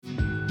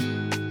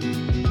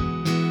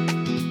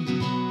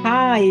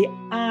Hi,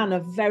 and a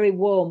very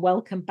warm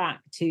welcome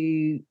back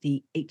to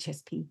the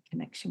HSP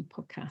Connection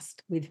podcast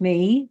with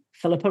me,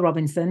 Philippa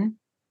Robinson.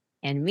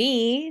 And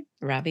me,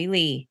 Robbie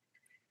Lee.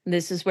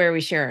 This is where we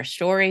share our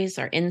stories,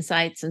 our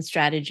insights, and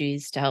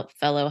strategies to help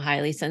fellow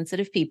highly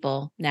sensitive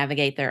people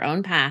navigate their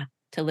own path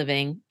to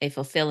living a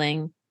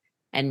fulfilling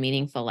and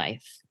meaningful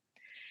life.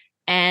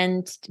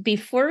 And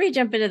before we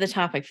jump into the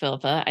topic,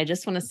 Philippa, I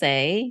just want to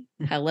say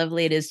how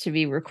lovely it is to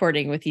be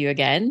recording with you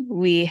again.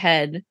 We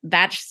had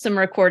batched some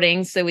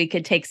recordings so we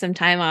could take some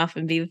time off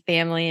and be with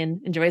family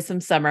and enjoy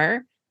some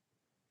summer.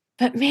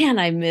 But man,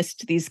 I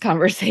missed these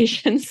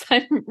conversations.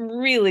 I'm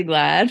really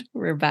glad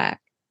we're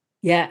back.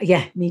 Yeah,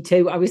 me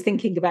too. I was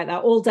thinking about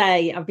that all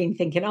day. I've been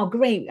thinking, oh,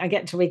 great, I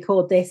get to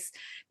record this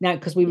now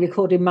because we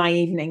record in my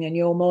evening and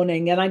your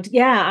morning. And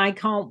I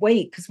can't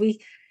wait because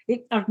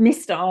I've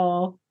missed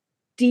our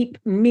deep,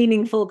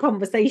 meaningful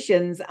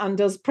conversations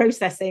and us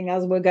processing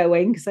as we're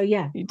going. So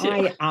yeah,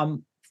 I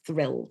am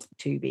thrilled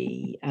to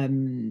be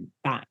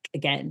back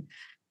again.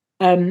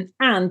 And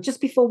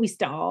just before we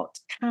start,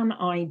 can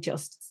I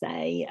just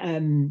say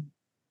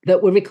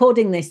that we're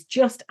recording this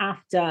just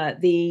after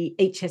the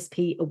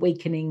HSP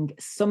Awakening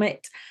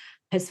Summit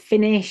has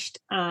finished.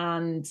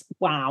 And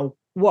wow,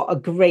 what a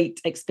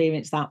great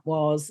experience that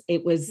was.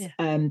 It was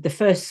the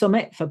first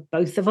summit for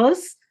both of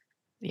us.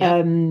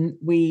 Yep.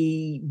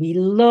 We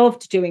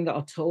loved doing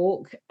our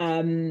talk.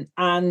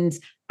 And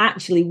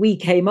actually we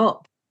came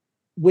up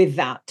with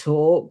that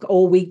talk,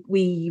 or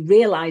we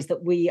realized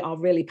that we are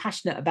really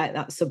passionate about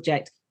that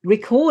subject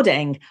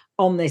recording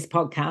on this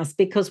podcast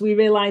because we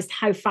realized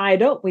how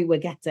fired up we were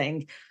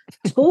getting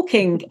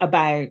talking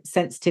about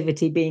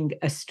sensitivity being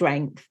a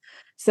strength.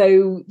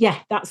 So yeah,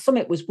 that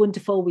summit was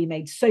wonderful. We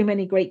made so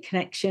many great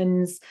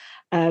connections.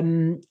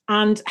 And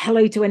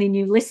hello to any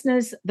new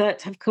listeners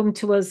that have come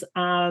to us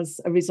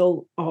as a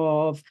result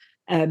of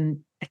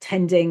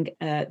attending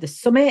the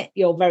summit.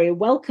 You're very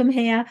welcome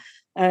here.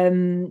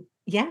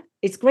 Yeah,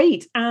 it's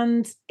great.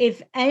 And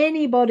if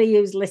anybody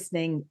who's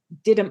listening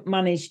didn't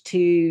manage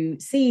to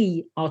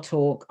see our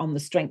talk on the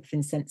strength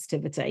in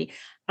sensitivity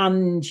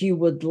and you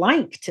would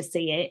like to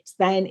see it,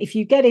 then if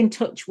you get in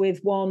touch with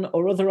one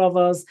or other of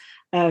us,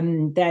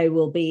 there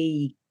will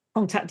be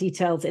contact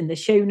details in the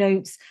show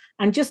notes.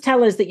 And just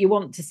tell us that you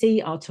want to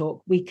see our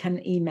talk. We can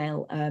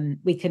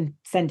we can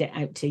send it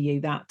out to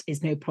you. That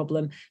is no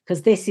problem,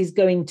 because this is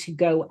going to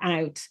go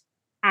out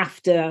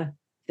after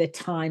the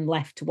time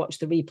left to watch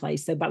the replay.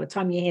 So by the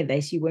time you hear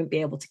this, you won't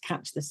be able to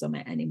catch the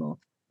summit anymore.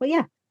 But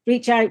yeah,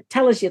 reach out,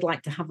 tell us you'd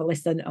like to have a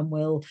listen, and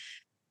we'll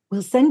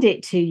send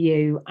it to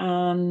you.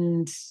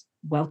 And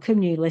welcome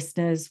new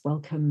listeners,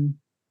 welcome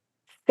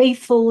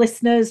faithful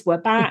listeners. We're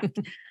back.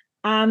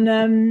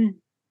 And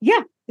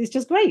yeah, it's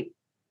just great.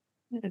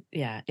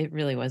 Yeah, it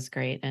really was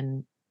great.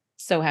 And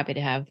so happy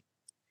to have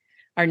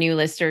our new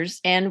listeners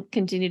and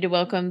continue to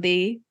welcome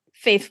the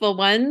faithful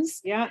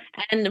ones. Yeah.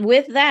 And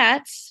with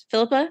that,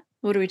 Philippa,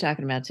 what are we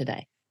talking about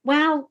today?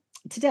 Well,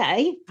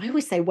 today, I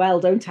always say,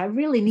 well, don't I?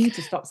 Really need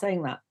to stop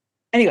saying that.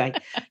 Anyway,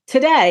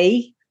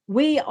 today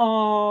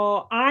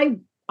I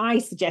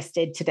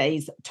suggested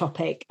today's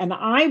topic, and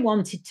I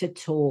wanted to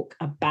talk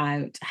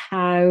about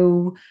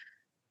how,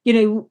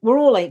 we're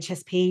all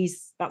HSPs.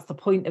 That's the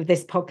point of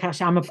this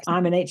podcast.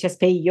 I'm an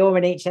HSP. You're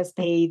an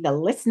HSP. The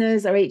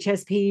listeners are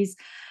HSPs.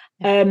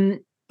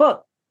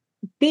 But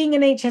being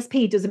an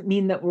HSP doesn't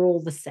mean that we're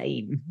all the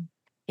same.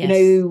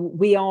 Yes.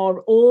 We are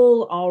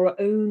all our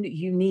own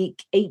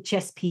unique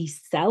HSP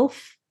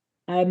self.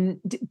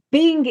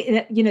 Being,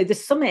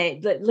 the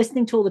summit,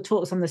 listening to all the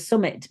talks on the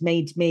summit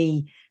made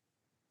me,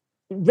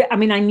 I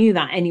mean, I knew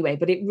that anyway,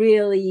 but it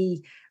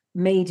really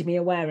made me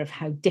aware of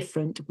how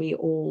different we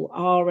all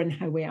are and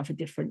how we have a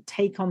different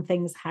take on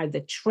things, how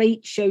the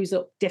trait shows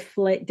up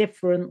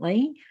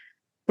differently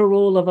for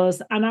all of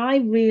us. And I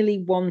really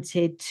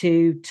wanted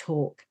to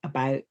talk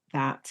about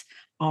that,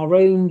 our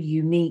own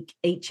unique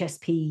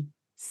HSP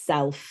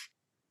self,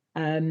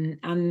 and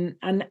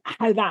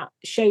how that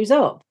shows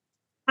up.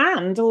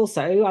 And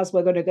also, as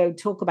we're going to go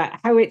talk about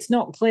how it's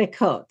not clear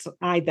cut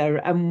either.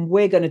 And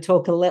we're going to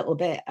talk a little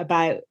bit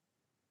about,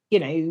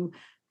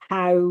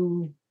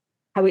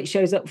 how it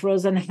shows up for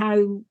us and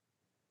how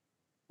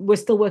we're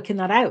still working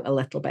that out a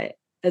little bit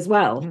as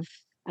well.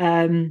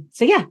 So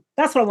yeah,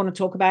 that's what I want to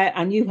talk about.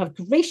 And you have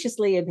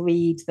graciously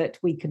agreed that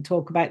we can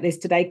talk about this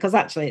today, because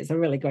actually it's a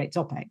really great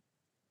topic.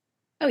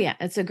 Oh yeah,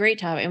 it's a great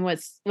topic. And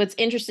what's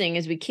interesting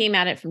is we came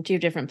at it from two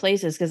different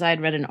places, because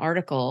I'd read an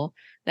article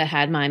that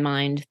had my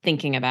mind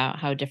thinking about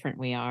how different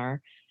we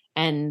are.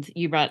 And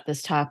you brought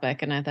this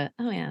topic, and I thought,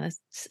 oh yeah,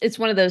 it's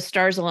one of those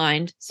stars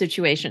aligned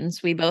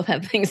situations. We both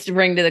have things to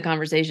bring to the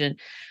conversation.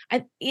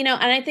 And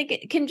I think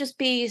it can just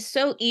be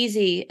so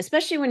easy,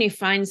 especially when you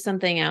find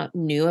something out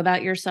new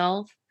about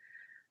yourself,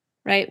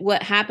 right?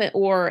 What happened,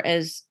 or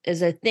as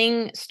a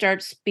thing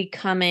starts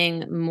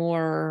becoming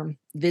more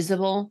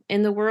visible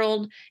in the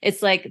world,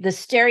 it's like the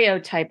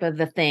stereotype of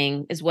the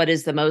thing is what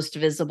is the most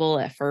visible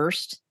at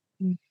first.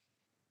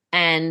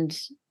 And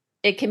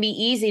it can be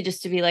easy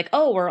just to be like,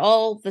 oh, we're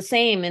all the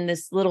same in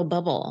this little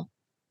bubble.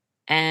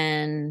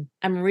 And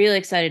I'm really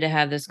excited to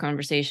have this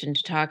conversation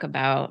to talk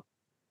about,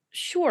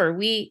 sure,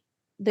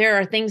 there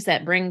are things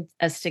that bring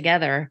us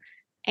together.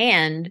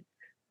 And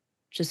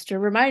just a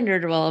reminder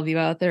to all of you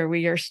out there,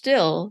 we are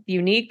still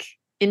unique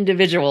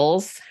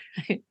individuals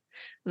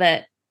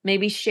that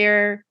maybe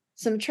share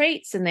some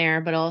traits in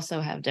there, but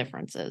also have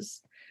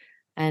differences.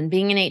 And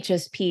being an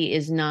HSP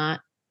is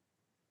not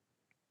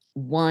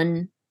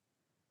one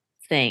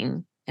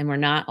thing, and we're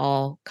not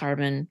all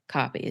carbon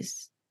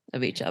copies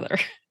of each other.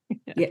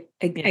 Yeah,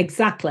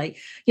 exactly.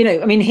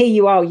 I mean, here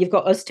you are, you've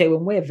got us two,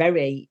 and we're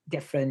very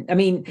different. I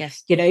mean,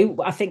 yes.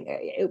 I think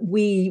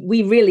we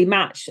really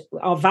match,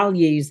 our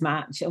values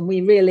match, and we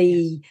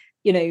really,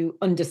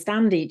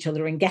 understand each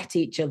other and get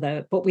each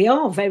other, but we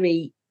are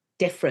very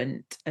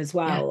different as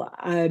well.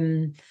 Yeah.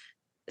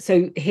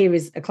 So here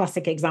is a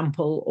classic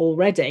example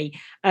already.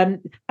 I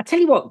tell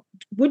you what,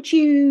 would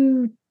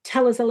you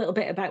tell us a little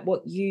bit about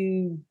what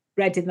you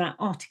read in that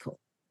article?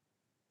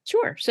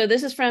 Sure. So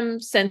this is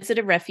from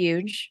Sensitive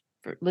Refuge.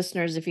 For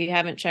listeners, if you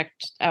haven't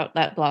checked out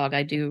that blog,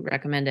 I do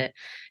recommend it.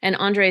 And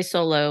Andre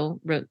Solo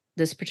wrote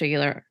this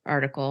particular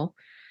article.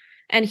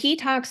 And he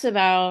talks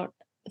about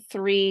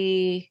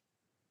 3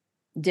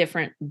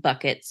 different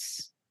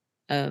buckets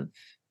of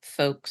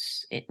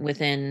folks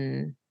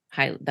within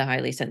the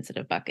highly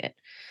sensitive bucket.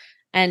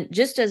 And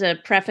just as a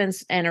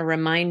preface and a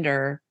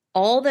reminder,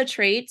 all the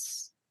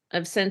traits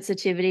of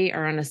sensitivity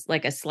are on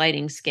a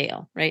sliding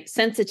scale, right?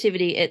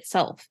 Sensitivity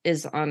itself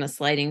is on a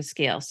sliding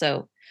scale.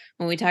 So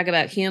when we talk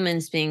about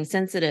humans being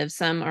sensitive,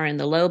 some are in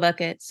the low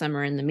bucket, some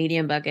are in the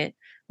medium bucket.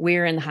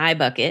 We're in the high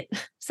bucket,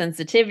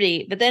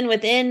 sensitivity. But then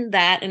within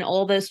that and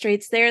all those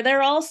traits there,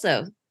 they're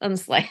also on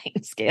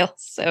sliding scales.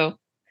 So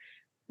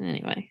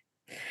anyway,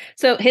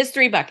 so his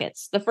 3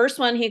 buckets. The first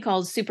one he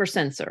calls super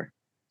sensor.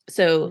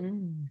 So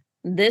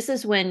this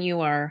is when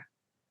you are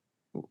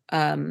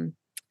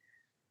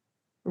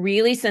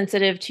really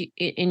sensitive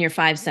in your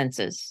 5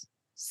 senses.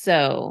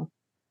 So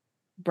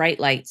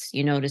bright lights,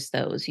 you notice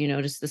those. You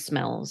notice the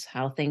smells,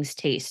 how things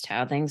taste,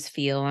 how things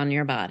feel on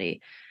your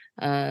body.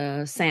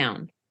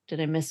 Sound. Did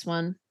I miss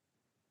one?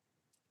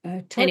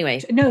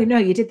 Anyway. No,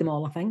 you did them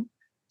all, I think.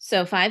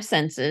 So 5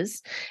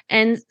 senses.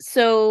 And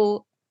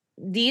so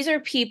these are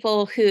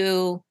people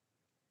who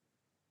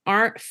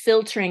aren't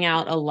filtering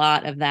out a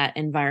lot of that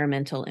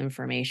environmental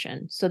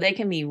information. So they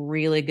can be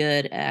really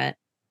good at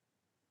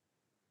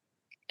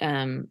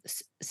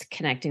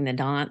connecting the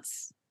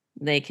dots.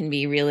 They can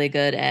be really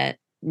good at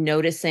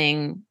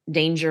noticing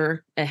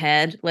danger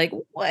ahead, like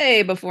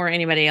way before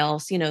anybody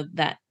else,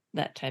 that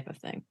type of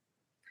thing.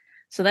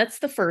 So that's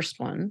the first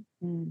one.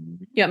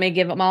 You want me to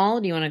give them all?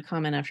 Do you want to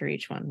comment after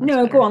each one?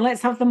 No, go on.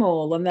 Let's have them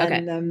all. And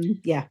then,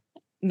 okay.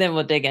 Then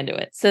we'll dig into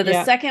it. So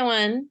the second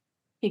one,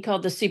 he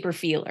called the super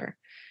feeler.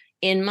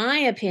 In my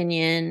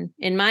opinion,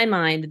 in my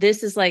mind,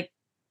 this is like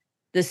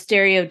the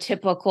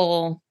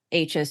stereotypical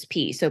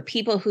HSP. So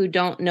people who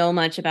don't know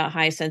much about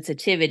high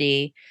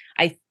sensitivity,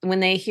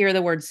 when they hear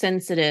the word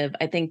sensitive,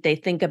 I think they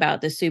think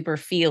about the super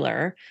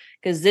feeler,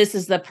 because this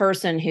is the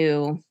person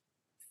who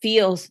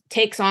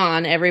takes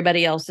on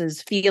everybody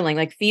else's feeling,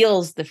 like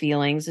feels the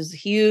feelings, is a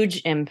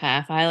huge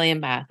empath, highly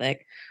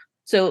empathic.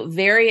 So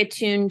very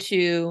attuned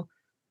to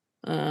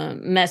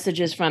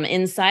messages from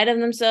inside of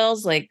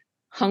themselves, like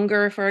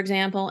hunger, for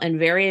example, and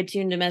very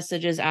attuned to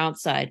messages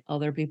outside,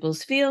 other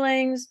people's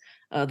feelings,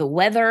 the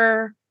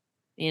weather,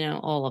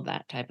 all of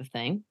that type of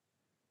thing.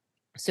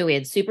 So we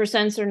had super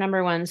sensor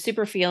number 1,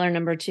 super feeler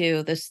number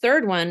 2. This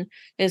third one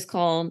is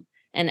called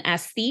an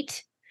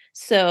aesthete.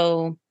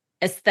 So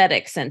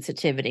aesthetic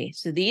sensitivity.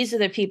 So these are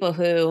the people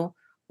who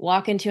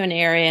walk into an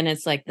area and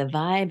it's like the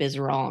vibe is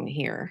wrong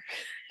here.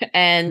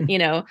 And,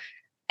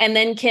 and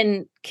then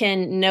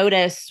can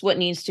notice what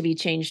needs to be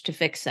changed to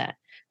fix that.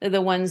 They're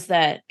the ones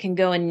that can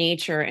go in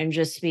nature and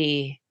just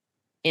be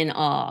in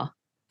awe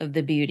of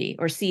the beauty,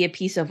 or see a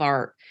piece of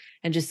art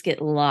and just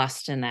get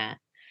lost in that.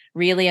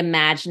 Really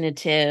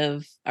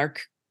imaginative or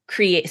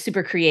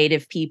super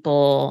creative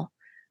people,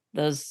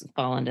 those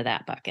fall into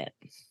that bucket.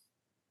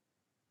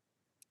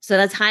 So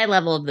that's high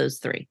level of those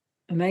 3.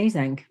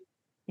 Amazing.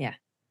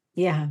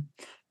 Yeah.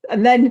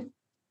 And then,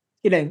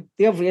 the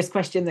obvious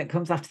question that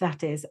comes after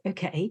that is,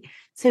 okay,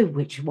 so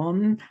which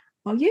one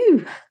are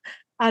you?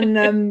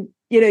 And,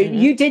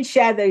 you did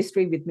share those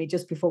 3 with me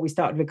just before we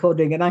started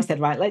recording. And I said,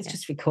 right, let's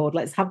just record.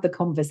 Let's have the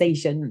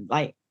conversation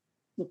like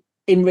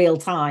in real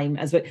time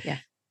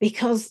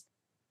because,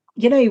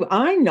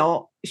 I'm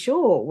not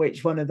sure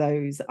which one of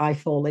those I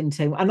fall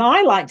into. And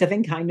I like to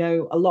think I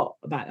know a lot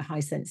about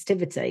high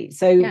sensitivity.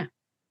 So,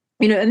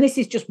 and this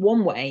is just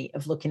one way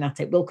of looking at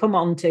it. We'll come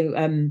on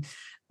to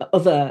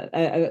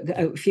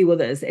a few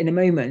others in a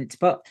moment.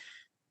 But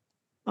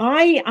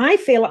I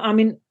feel,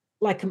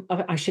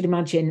 I should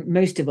imagine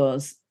most of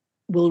us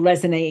will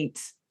resonate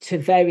to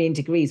varying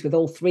degrees with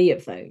all 3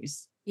 of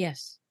those.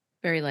 Yes,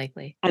 very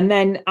likely. And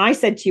then I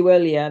said to you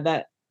earlier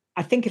that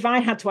I think if I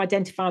had to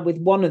identify with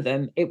one of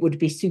them, it would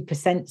be super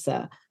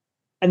sensor.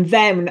 And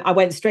then I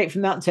went straight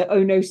from that to,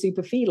 oh no,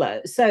 super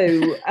feeler.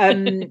 So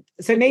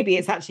so maybe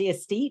it's actually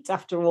aesthete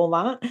after all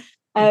that.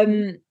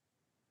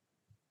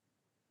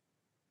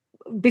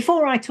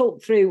 before I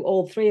talk through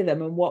all three of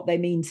them and what they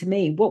mean to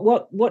me,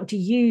 what do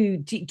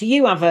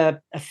you have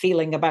a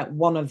feeling about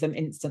one of them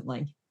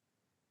instantly?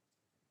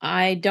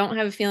 I don't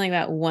have a feeling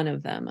about one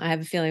of them. I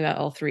have a feeling about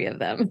all three of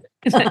them.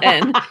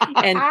 and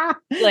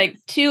like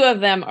two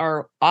of them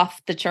are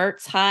off the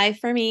charts high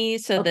for me.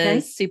 So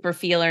the super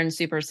feeler and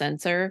super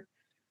sensor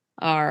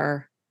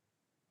are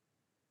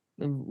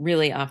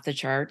really off the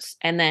charts.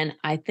 And then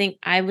I think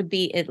I would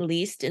be at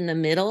least in the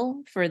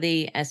middle for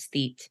the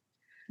aesthete.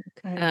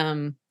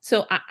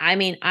 So I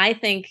mean, I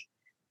think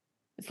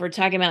if we're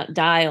talking about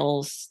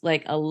dials,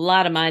 like a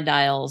lot of my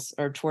dials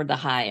are toward the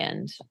high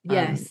end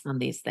on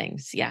these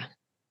things. Yeah.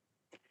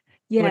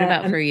 What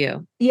about for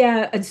you?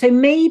 Yeah. And so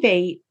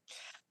maybe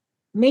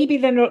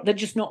they're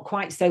just not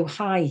quite so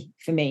high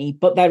for me,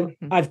 but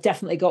I've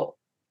definitely got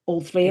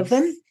all three of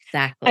them.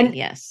 Exactly. And,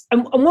 yes.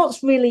 And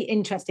what's really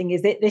interesting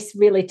is that this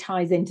really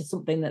ties into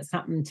something that's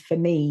happened for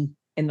me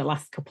in the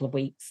last couple of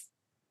weeks.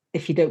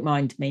 If you don't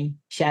mind me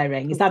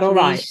sharing, is that all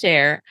right?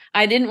 Share.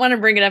 I didn't want to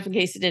bring it up in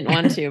case you didn't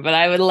want to, but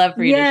I would love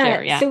for you to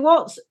share. Yeah. So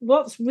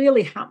what's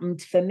really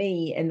happened for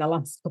me in the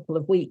last couple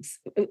of weeks,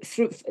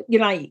 through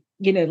like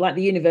the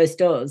universe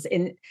does,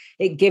 and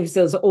it gives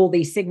us all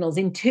these signals.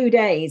 In 2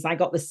 days, I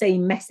got the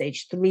same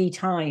message 3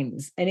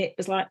 times, and it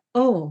was like,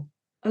 oh,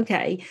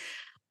 okay.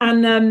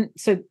 And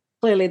so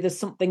clearly there's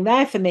something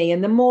there for me.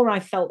 And the more I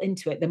felt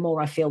into it, the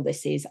more I feel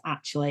this is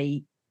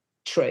actually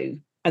true,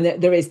 and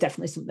there is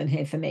definitely something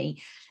here for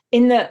me.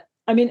 In that,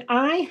 I mean,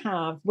 I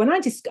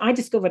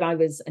discovered I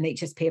was an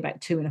HSP about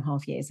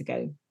 2.5 years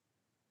ago.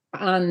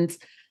 And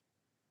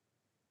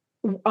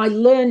when I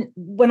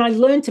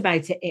learned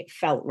about it, it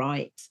felt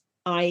right.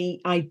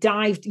 I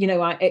dived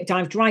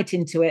right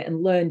into it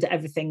and learned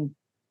everything,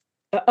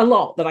 a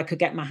lot that I could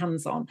get my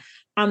hands on.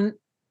 And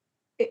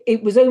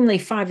it was only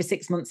 5 or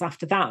 6 months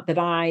after that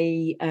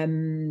I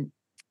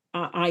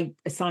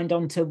signed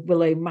on to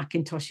Willow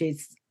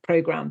McIntosh's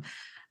program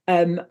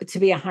to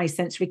be a high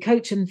sensory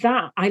coach. And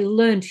that I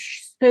learned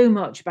so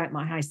much about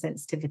my high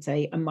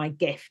sensitivity and my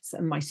gifts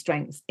and my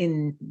strengths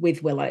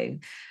with Willow.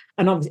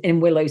 And obviously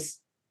in Willow's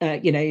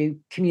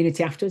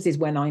community afterwards is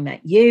when I met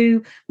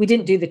you. We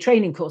didn't do the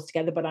training course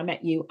together, but I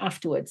met you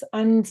afterwards.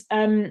 And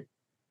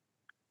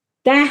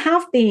there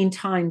have been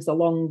times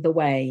along the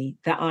way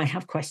that I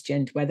have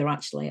questioned whether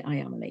actually I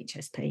am an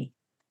HSP.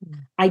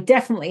 I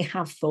definitely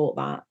have thought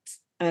that.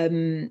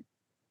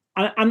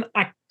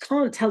 I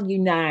can't tell you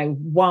now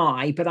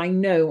why, but I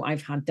know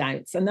I've had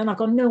doubts. And then I've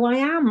gone, no, I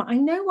am. I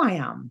know I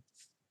am.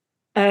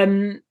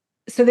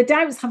 So the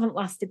doubts haven't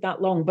lasted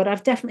that long, but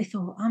I've definitely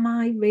thought, am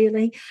I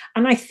really?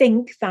 And I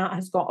think that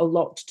has got a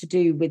lot to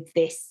do with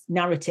this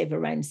narrative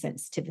around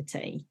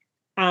sensitivity.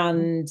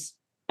 And,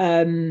 I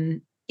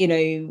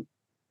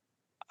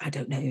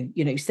don't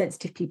know,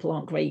 sensitive people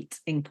aren't great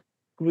in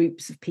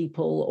groups of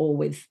people or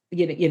with,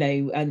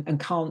 and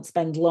can't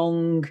spend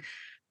long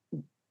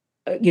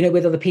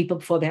with other people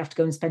before they have to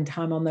go and spend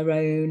time on their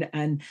own.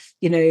 And,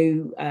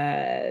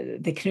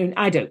 they can,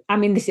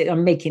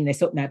 I'm making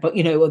this up now, but,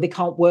 or they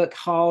can't work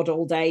hard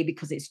all day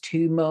because it's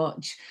too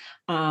much.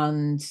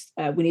 And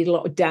we need a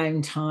lot of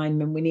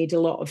downtime and we need a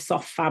lot of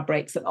soft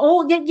fabrics and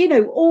all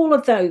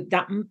of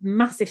that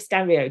massive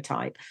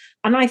stereotype.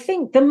 And I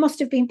think there must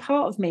have been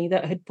part of me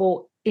that had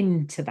bought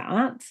into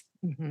that.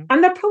 Mm-hmm.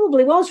 And there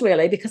probably was,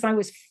 really, because I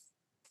was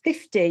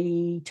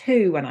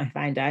 52 when I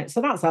found out.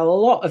 So that's a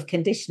lot of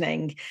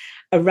conditioning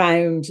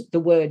around the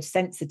word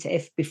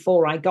sensitive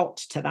before I got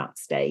to that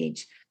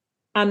stage.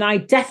 And I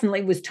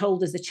definitely was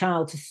told as a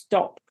child to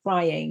stop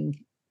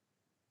crying,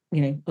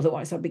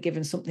 otherwise I'd be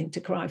given something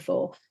to cry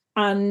for.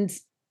 And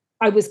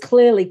I was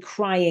clearly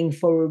crying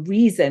for a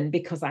reason,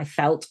 because I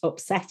felt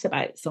upset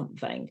about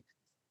something.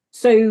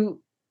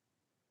 So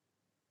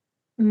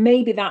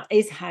maybe that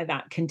is how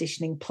that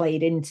conditioning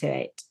played into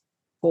it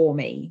for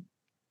me.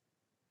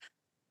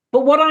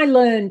 But what I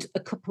learned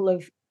a couple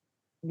of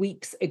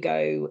weeks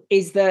ago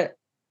is that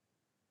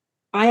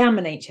I am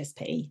an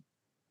HSP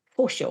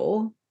for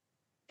sure,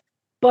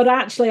 but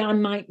actually I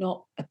might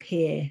not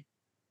appear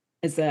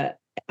as an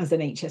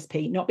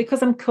HSP, not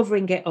because I'm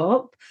covering it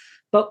up,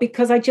 but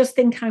because I just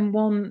think I'm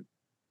one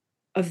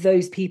of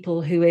those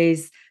people who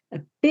is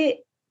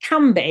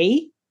can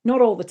be,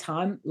 not all the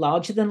time,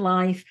 larger than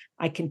life.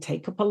 I can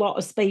take up a lot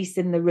of space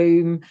in the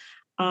room.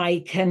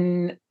 I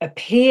can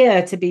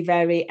appear to be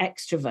very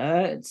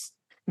extrovert.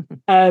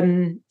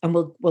 And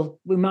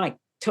we might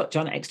touch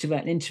on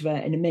extrovert and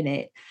introvert in a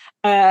minute.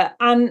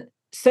 And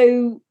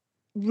so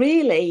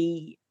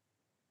really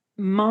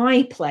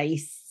my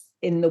place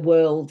in the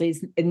world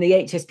in the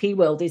HSP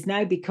world is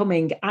now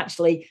becoming,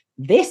 actually,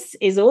 this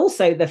is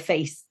also the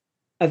face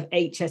of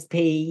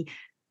HSP,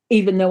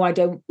 even though I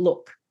don't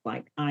look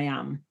like I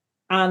am.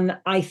 And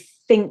I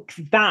think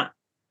that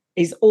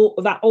is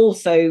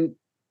also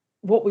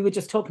what we were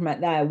just talking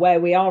about there,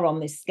 where we are on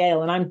this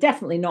scale. And I'm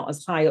definitely not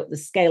as high up the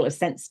scale of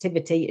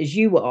sensitivity as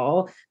you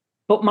are,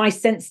 but my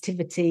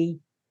sensitivity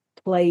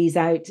plays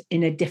out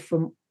in a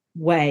different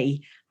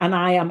way. And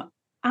I am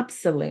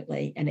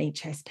absolutely an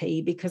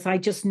HSP, because I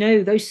just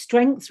know those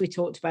strengths we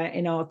talked about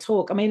in our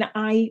talk. I mean,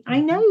 I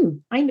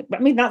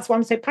mean, that's why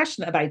I'm so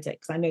passionate about it,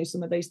 because I know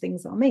some of those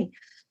things are me.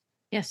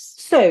 Yes.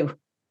 So,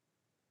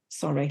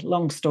 sorry,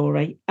 long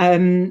story.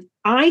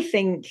 I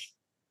think,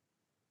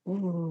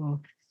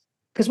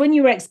 because when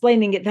you were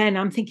explaining it then,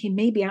 I'm thinking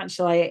maybe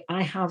actually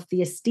I have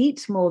the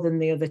aesthete more than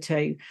the other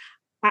two.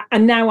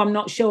 And now I'm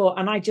not sure.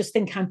 And I just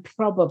think I'm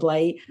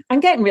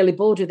getting really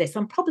bored with this.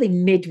 I'm probably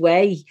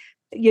midway,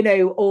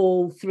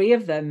 all three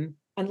of them.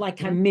 And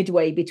like I'm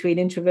midway between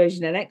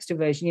introversion and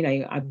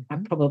extroversion. I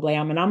probably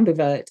am an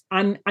ambivert.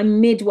 I'm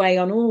midway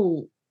on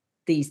all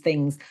these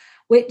things,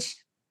 which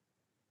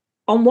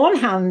on one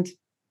hand,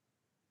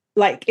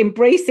 like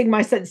embracing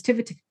my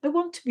sensitivity, I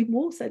want to be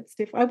more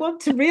sensitive. I want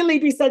to really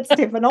be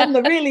sensitive and on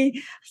the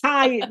really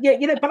high,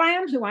 but I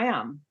am who I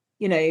am.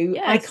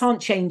 Yes. I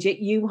can't change it.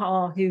 You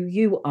are who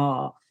you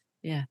are.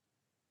 Yeah.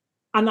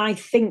 And I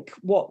think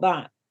what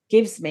that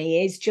gives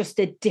me is just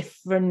a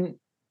different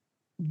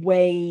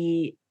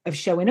way of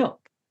showing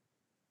up.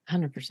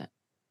 100%.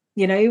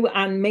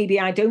 And maybe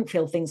I don't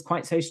feel things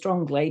quite so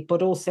strongly,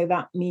 but also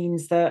that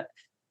means that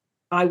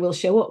I will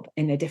show up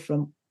in a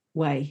different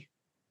way.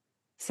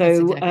 So, that's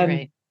exactly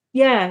right.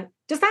 Yeah,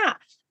 does that,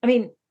 I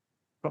mean,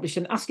 probably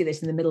shouldn't ask you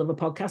this in the middle of a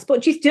podcast,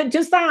 but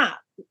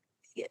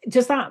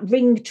does that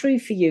ring true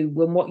for you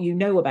and what you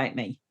know about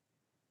me?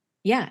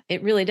 Yeah,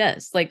 it really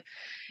does. Like,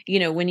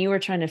 when you were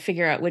trying to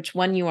figure out which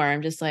one you are,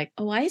 I'm just like,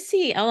 oh, I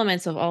see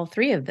elements of all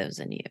three of those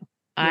in you.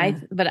 Yeah.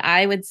 But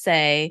I would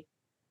say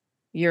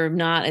you're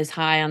not as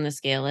high on the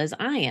scale as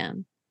I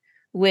am,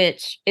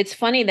 which it's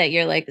funny that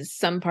you're like,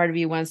 some part of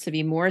you wants to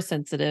be more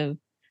sensitive.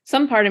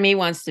 Some part of me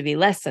wants to be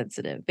less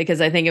sensitive,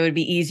 because I think it would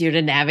be easier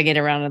to navigate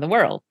around in the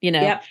world,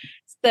 Yep.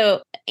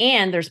 So,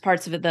 and there's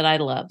parts of it that I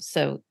love.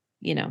 So,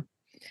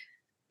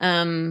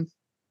 and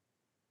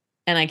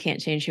I can't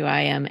change who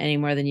I am any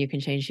more than you can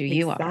change who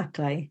you are.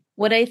 Exactly.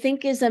 What I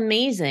think is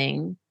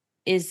amazing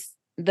is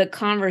the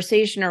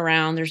conversation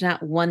around there's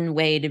not one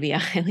way to be a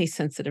highly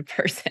sensitive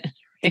person.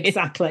 Right?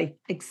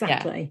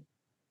 Exactly.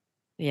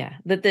 Yeah.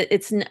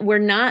 That we're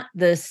not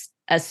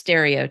a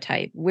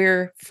stereotype.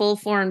 We're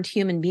full-formed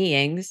human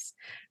beings,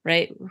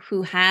 right?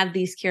 Who have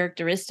these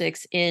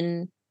characteristics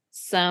in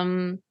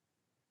some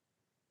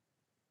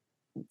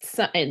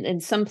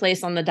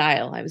place on the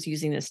dial. I was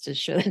using this to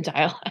show the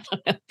dial. I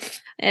don't know.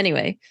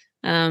 Anyway,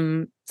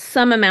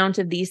 some amount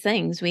of these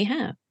things we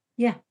have.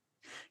 Yeah.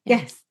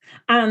 Yes.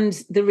 And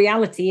the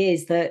reality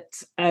is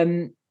that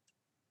no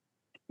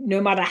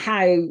matter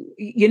how,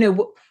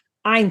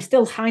 I'm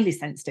still highly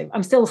sensitive.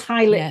 I'm still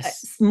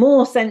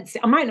more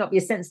sensitive. I might not be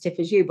as sensitive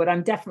as you, but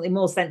I'm definitely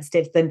more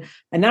sensitive than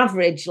an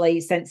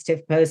averagely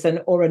sensitive person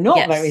or a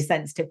not very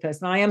sensitive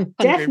person. I am 100%.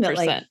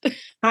 Definitely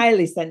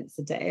highly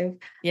sensitive.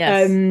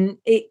 Yes.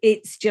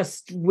 It's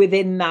just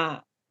within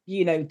that,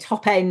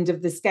 top end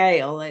of the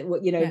scale,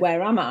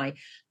 where am I?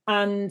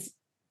 And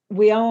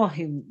we are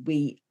who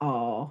we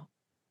are.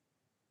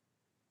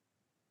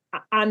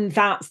 And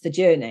that's the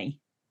journey.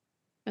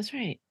 That's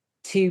right.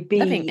 To be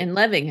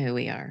loving who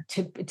we are,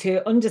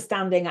 to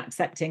understanding,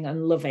 accepting,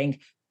 and loving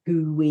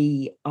who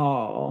we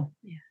are.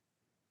 Yeah.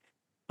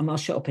 And I'll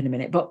shut up in a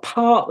minute. But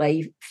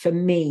partly for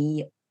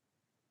me,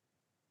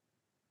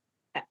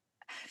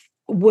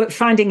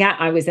 finding out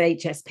I was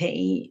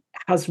HSP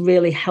has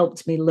really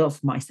helped me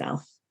love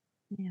myself.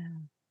 Yeah.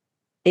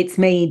 It's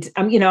made,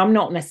 I'm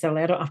not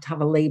necessarily, I don't have to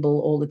have a label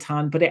all the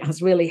time, but it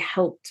has really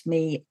helped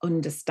me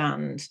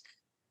understand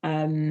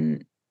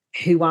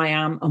who I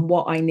am and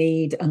what I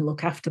need and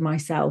look after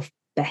myself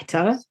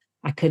better.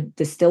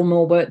 There's still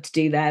more work to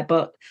do there,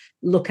 but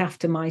look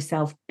after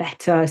myself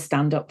better,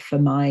 stand up for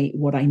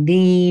what I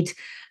need,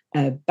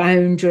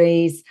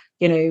 boundaries,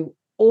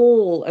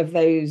 all of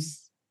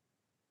those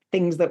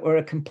things that were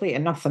a complete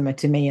anathema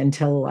to me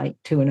until like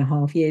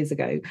 2.5 years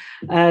ago.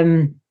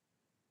 And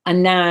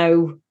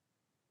now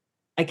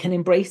I can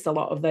embrace a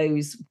lot of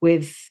those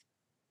with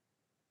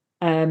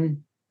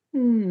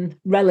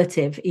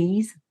relative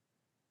ease.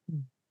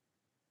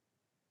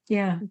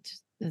 Yeah.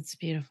 That's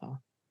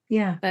beautiful.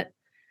 Yeah. But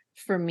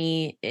for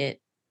me, it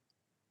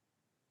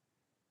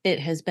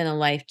has been a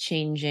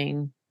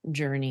life-changing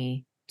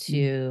journey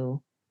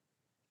to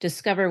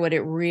discover what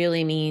it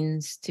really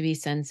means to be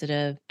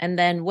sensitive, and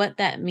then what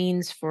that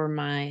means for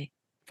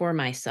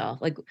myself.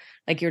 Like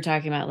you're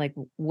talking about, like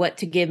what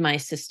to give my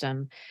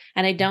system.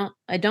 And I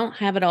don't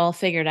have it all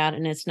figured out,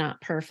 and it's not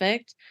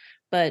perfect,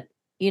 but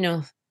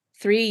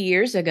 3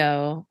 years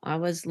ago, I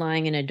was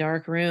lying in a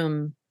dark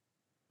room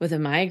with a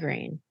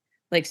migraine.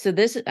 Like, so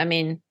this, I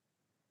mean,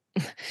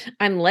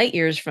 I'm light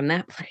years from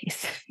that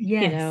place.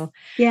 Yes.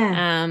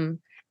 Yeah.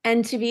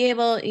 And to be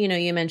able,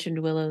 you mentioned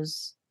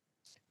Willow's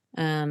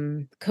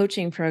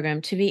coaching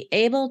program, to be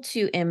able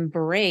to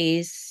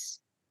embrace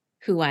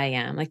who I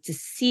am, like to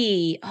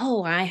see,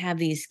 oh, I have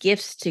these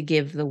gifts to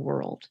give the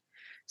world.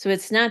 So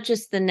it's not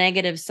just the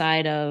negative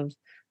side of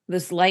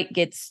this light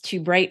gets too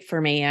bright for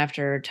me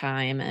after a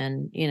time.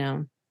 And,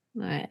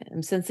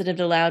 I'm sensitive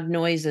to loud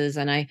noises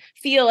and I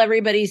feel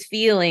everybody's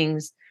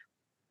feelings.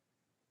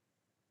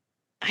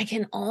 I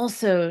can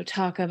also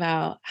talk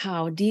about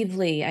how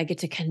deeply I get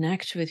to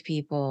connect with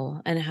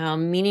people and how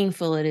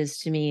meaningful it is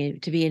to me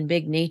to be in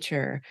big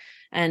nature,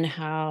 and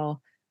how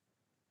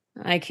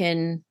I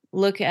can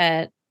look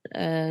at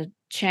a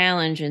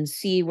challenge and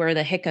see where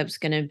the hiccup's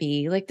going to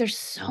be. Like, there's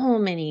so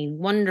many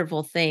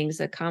wonderful things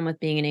that come with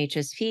being an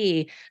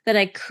HSP that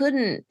I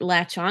couldn't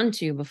latch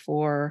onto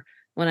before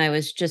when I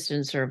was just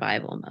in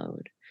survival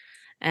mode.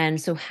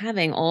 And so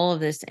having all of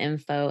this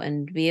info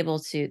and be able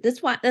to,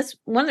 that's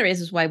one of the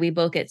reasons why we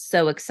both get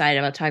so excited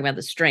about talking about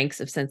the strengths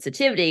of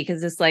sensitivity,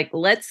 because it's like,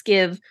 let's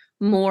give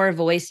more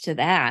voice to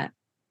that.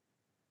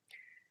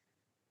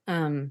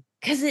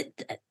 Because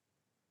it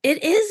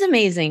is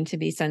amazing to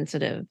be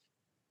sensitive,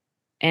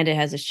 and it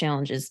has its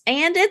challenges,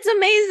 and it's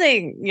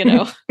amazing, you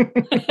know.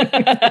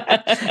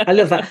 I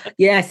love that.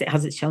 Yes, it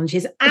has its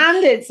challenges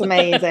and it's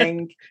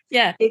amazing.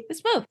 Yeah,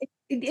 it's both.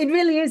 It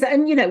really is.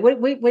 And, you know,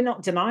 we're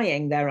not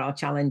denying there are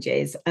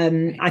challenges.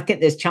 Right. I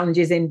think there's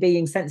challenges in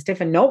being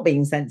sensitive and not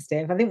being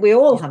sensitive. I think we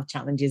all have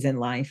challenges in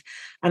life.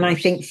 And I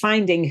think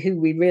finding who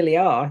we really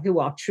are, who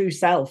our true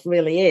self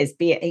really is,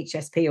 be it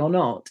HSP or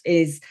not,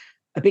 is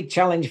a big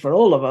challenge for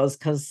all of us,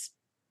 because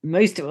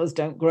most of us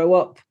don't grow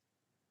up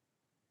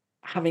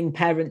having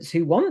parents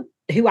who know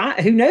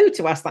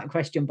to ask that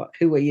question, but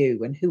who are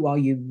you and who are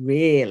you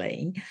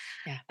really?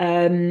 Yeah.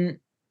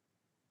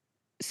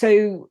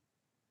 So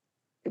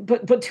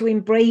but to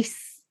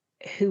embrace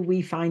who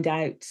we find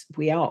out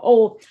we are,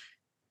 or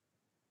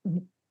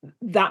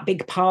that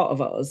big part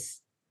of us,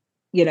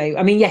 you know,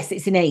 I mean, yes,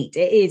 it's innate,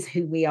 it is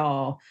who we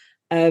are,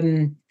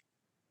 but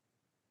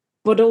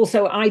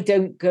also I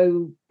don't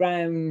go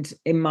round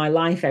in my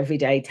life every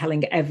day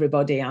telling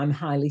everybody I'm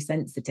highly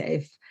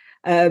sensitive.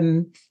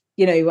 You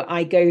know,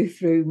 I go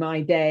through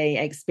my day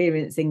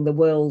experiencing the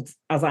world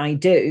as I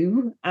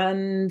do,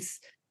 and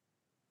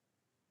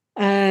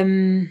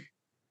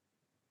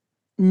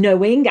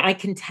knowing I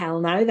can tell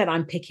now that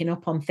I'm picking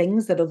up on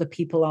things that other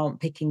people aren't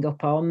picking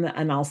up on,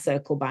 and I'll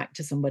circle back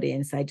to somebody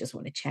and say, just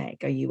want to check,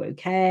 are you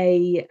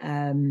okay?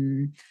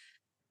 And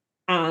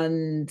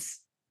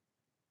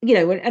you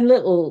know, and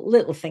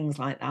little things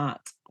like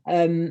that,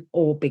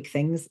 or big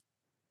things.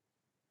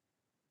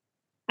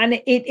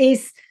 And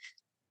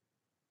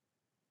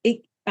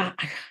I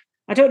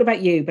don't know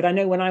about you, but I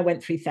know when I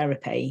went through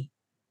therapy,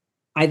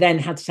 I then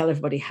had to tell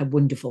everybody how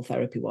wonderful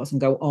therapy was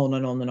and go on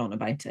and on and on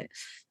about it.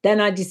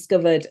 Then I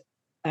discovered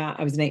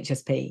I was an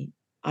HSP,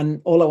 and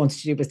all I wanted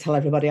to do was tell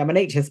everybody I'm an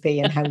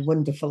HSP and how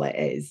wonderful it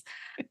is.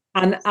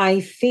 And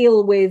I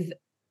feel with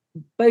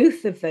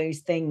both of those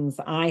things,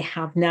 I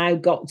have now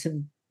got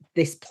to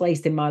this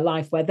place in my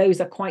life where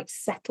those are quite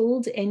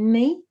settled in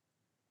me.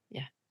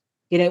 Yeah.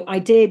 You know, I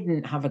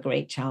didn't have a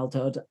great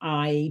childhood.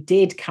 I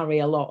did carry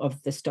a lot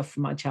of the stuff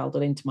from my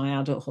childhood into my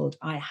adulthood.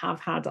 I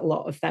have had a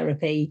lot of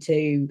therapy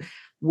to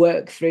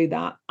work through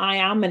that. I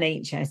am an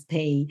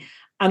HSP,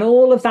 and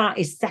all of that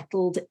is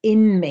settled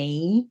in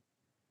me,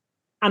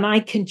 and I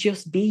can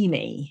just be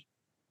me.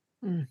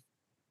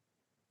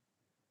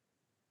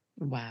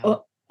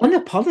 Wow.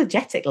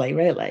 Unapologetically,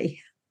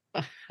 really.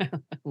 I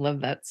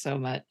love that so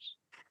much.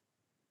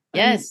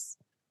 Yes.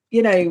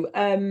 You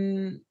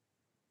know,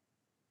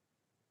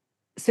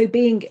 so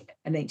being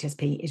an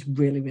HSP is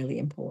really, really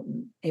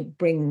important. It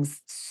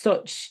brings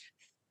such,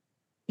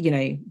 you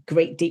know,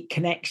 great deep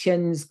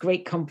connections,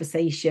 great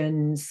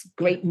conversations,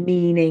 great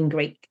meaning,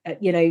 great,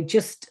 you know,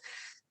 just,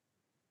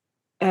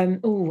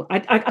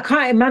 I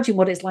can't imagine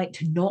what it's like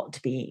to not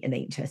be an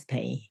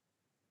HSP.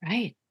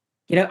 Right.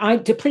 You know,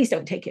 please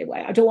don't take it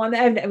away. I don't want,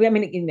 I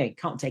mean, you know, you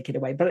can't take it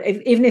away, but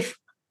even if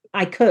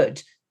I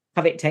could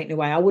have it taken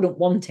away, I wouldn't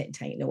want it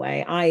taken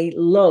away. I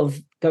love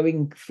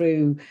going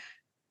through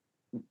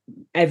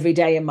every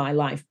day in my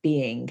life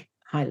being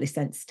highly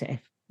sensitive.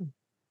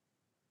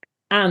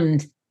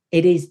 And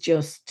it is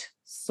just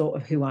sort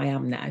of who I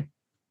am now.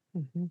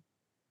 Mm-hmm.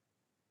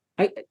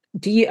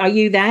 Are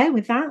you there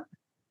with that?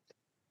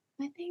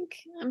 I think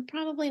I'm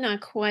probably not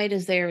quite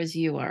as there as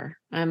you are.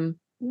 I'm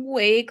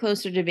way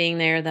closer to being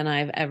there than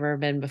I've ever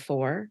been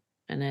before.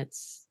 And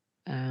it's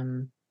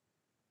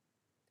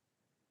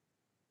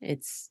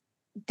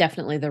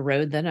definitely the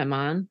road that I'm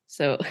on.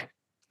 So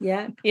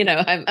yeah, you know,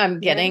 I'm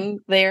getting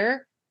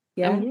there.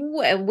 Yeah. I'm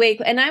way,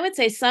 and I would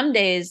say some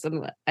days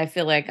I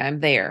feel like I'm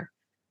there,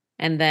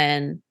 and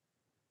then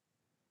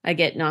I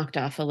get knocked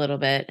off a little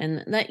bit,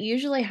 and that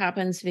usually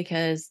happens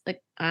because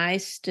like I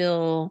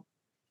still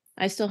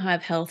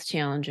have health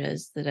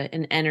challenges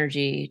and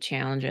energy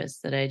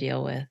challenges that I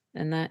deal with.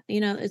 And that, you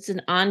know, it's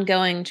an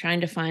ongoing trying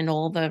to find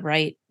all the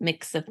right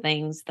mix of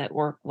things that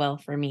work well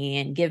for me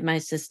and give my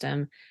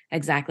system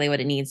exactly what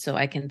it needs so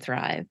I can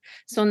thrive.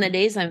 So on the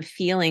days I'm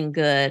feeling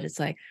good, it's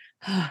like,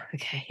 oh,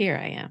 okay, here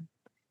I am.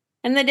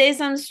 And the days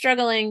I'm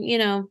struggling, you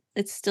know,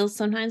 it's still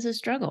sometimes a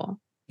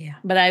struggle. Yeah.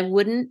 But I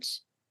wouldn't,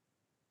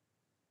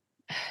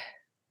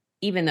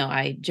 even though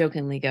I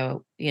jokingly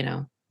go, you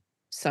know,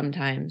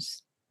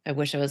 sometimes I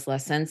wish I was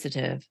less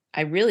sensitive.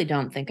 I really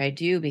don't think I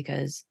do,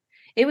 because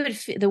it would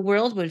the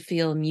world would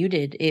feel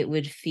muted. It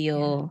would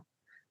feel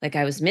like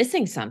I was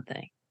missing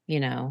something, you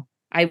know.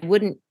 I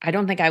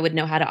don't think I would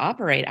know how to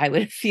operate. I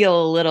would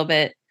feel a little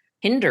bit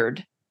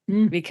hindered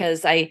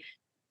because I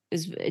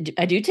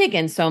do take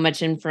in so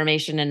much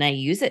information and I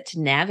use it to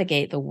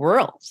navigate the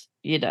world,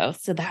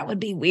 so that would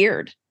be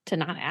weird to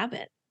not have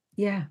it.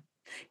 Yeah.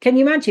 Can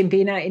you imagine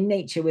being out in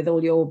nature with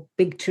all your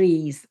big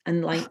trees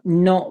and like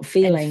not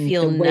feeling and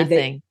feel the way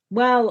nothing?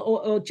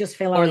 or just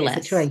feel Or like less.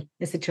 It's a tree.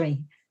 It's a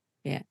tree.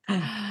 Yeah.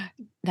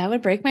 That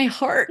would break my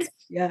heart.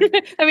 Yeah.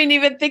 I mean,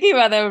 even thinking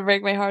about that would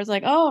break my heart. It's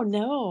like, oh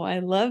no, I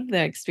love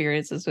the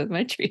experiences with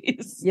my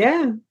trees.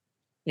 Yeah.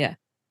 Yeah.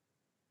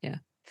 Yeah.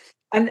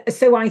 And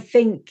so I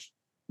think,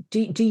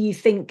 do you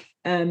think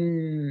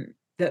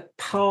that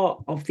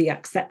part of the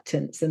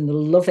acceptance and the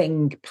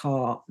loving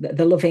part,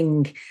 the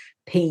loving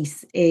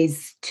piece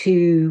is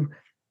to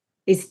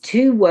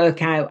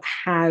work out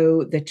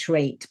how the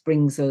trait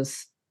brings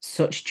us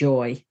such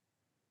joy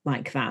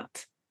like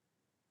that?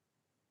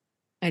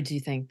 I do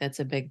think that's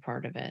a big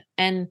part of it.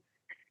 And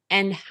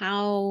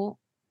how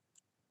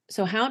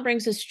it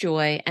brings us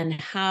joy, and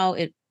how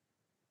it,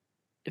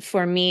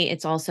 for me,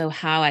 it's also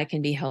how I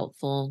can be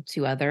helpful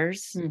to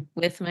others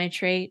with my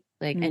trait,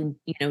 like, and,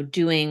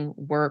 doing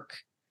work,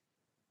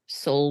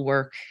 soul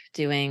work,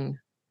 doing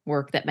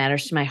work that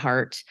matters to my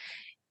heart,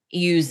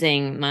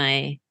 using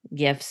my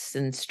gifts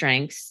and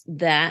strengths,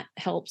 that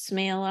helps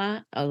me a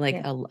lot.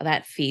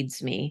 That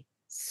feeds me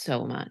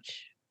so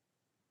much.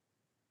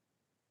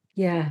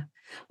 Yeah.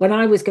 When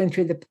I was going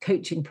through the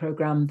coaching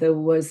program, there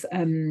was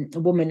a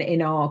woman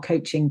in our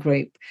coaching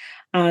group,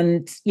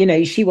 and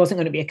she wasn't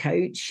going to be a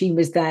coach. She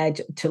was there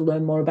to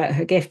learn more about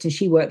her gift, and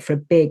she worked for a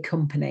big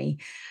company,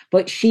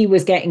 but she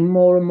was getting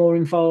more and more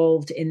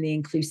involved in the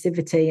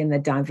inclusivity and the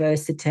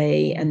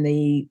diversity and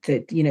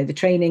the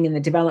training and the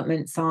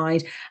development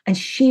side. And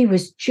she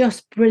was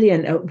just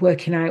brilliant at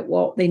working out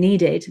what they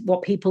needed,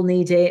 what people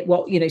needed,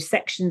 what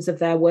sections of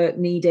their work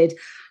needed,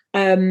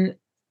 and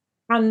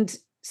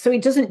so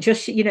it doesn't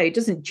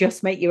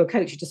just make you a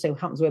coach. It just so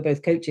happens we're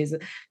both coaches,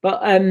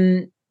 but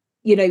and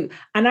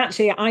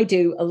actually I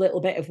do a little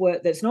bit of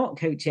work that's not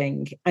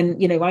coaching,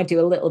 and I do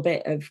a little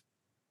bit of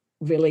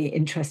really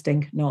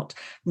interesting, not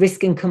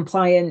risk and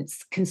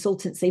compliance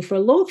consultancy for a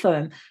law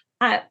firm.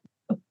 But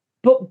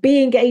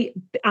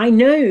I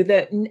know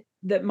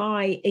that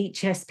my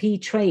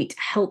HSP trait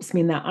helps me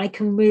in that I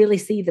can really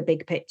see the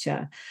big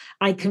picture.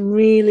 I can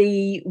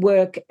really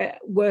work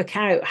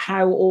out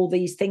how all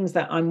these things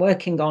that I'm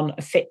working on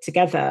fit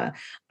together,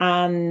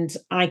 and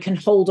I can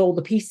hold all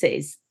the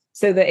pieces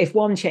so that if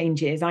one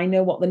changes, I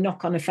know what the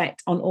knock-on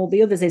effect on all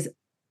the others is,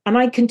 and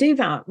I can do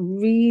that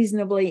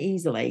reasonably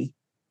easily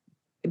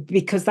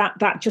because that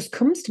just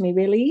comes to me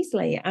really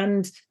easily.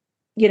 And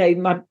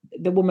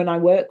the woman I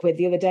work with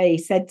the other day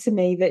said to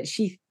me that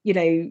she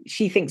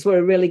thinks we're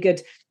a really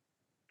good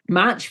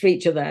match for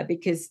each other,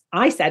 because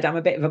I said I'm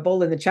a bit of a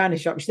bull in the china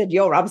shop. She said,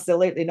 you're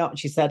absolutely not.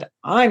 She said,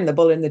 I'm the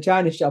bull in the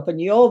china shop, and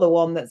you're the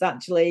one that's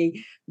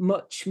actually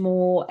much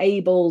more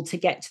able to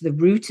get to the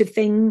root of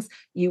things.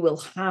 You will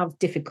have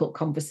difficult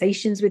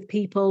conversations with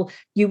people.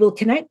 You will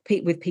connect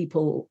with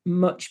people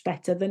much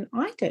better than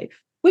I do,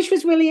 which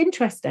was really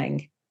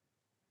interesting.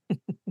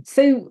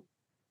 So,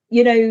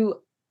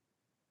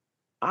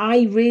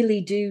 I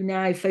really do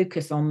now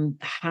focus on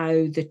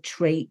how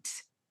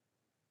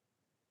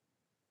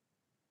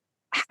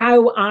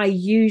I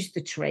use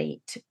the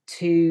trait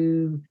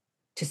to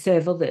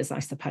serve others, I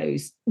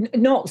suppose,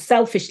 not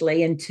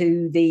selfishly and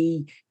to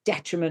the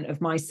detriment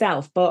of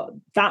myself, but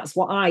that's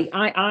what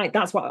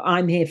that's what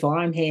I'm here for.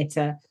 I'm here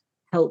to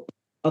help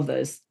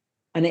others,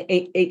 and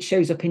it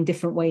shows up in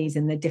different ways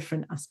in the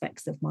different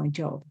aspects of my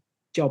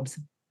jobs.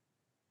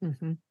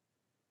 Mm-hmm.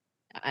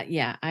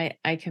 Yeah,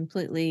 I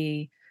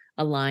completely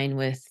align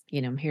with,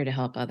 I'm here to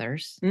help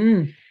others.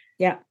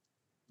 Yeah.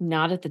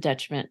 Not at the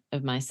detriment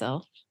of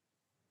myself,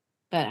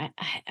 but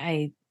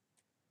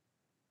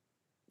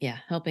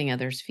helping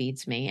others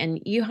feeds me.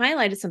 And you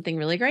highlighted something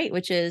really great,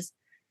 which is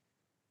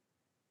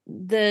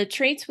the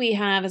traits we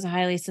have as a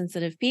highly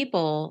sensitive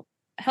people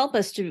help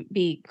us to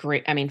be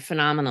great. I mean,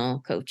 phenomenal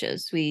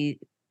coaches.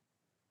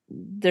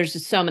 There's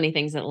just so many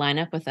things that line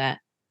up with that.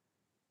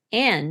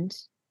 And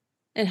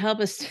it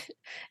helps us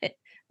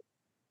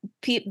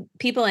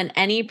people in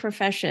any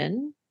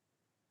profession,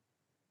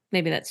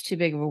 maybe that's too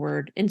big of a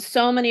word, in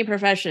so many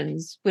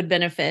professions would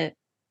benefit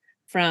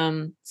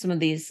from some of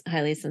these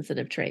highly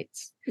sensitive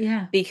traits.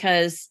 Yeah.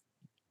 Because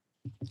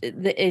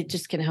it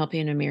just can help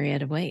you in a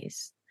myriad of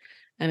ways.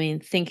 I mean,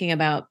 thinking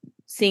about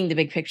seeing the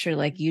big picture,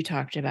 like you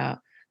talked about,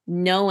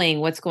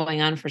 knowing what's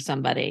going on for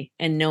somebody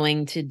and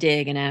knowing to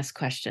dig and ask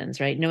questions,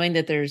 right? Knowing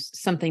that there's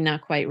something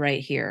not quite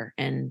right here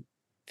and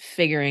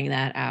figuring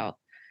that out.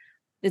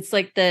 It's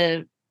like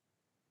the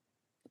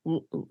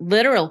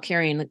literal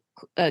canary in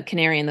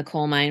the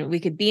coal mine. We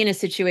could be in a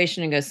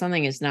situation and go,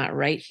 something is not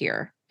right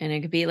here. And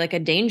it could be like a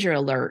danger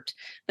alert,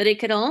 but it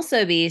could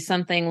also be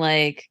something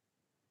like,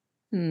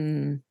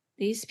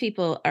 these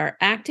people are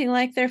acting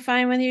like they're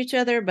fine with each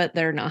other, but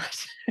they're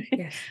not.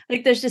 Yes.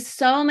 Like there's just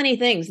so many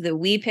things that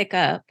we pick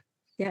up.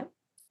 Yeah.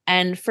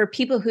 And for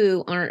people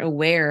who aren't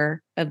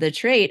aware of the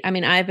trait, I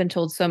mean, I've been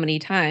told so many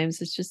times,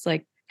 it's just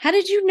like, how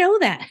did you know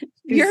that?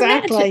 You're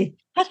Exactly.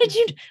 how did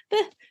you?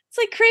 It's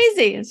like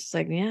crazy. It's just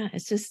like, yeah,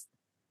 it's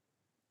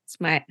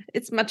my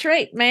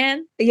trait,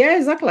 man. Yeah,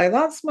 exactly.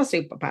 That's my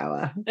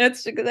superpower.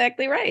 That's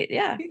exactly right.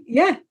 Yeah.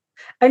 Yeah.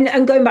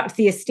 And going back to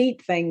the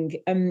aesthete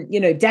thing,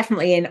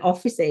 definitely in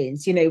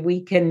offices,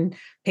 we can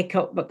pick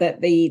up that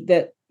I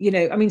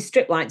mean,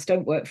 strip lights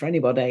don't work for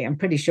anybody. I'm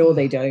pretty sure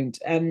they don't.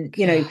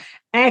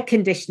 Air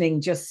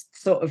conditioning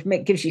just sort of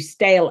gives you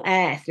stale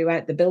air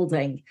throughout the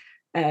building.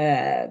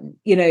 I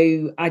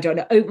don't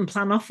know, open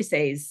plan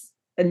offices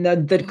and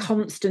the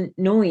constant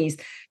noise.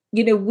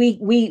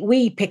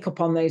 We pick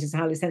up on those as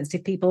highly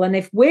sensitive people, and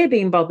if we're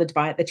being bothered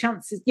by it, the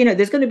chances,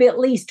 there's going to be at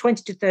least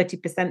 20 to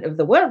 30% of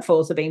the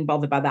workforce are being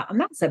bothered by that, and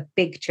that's a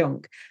big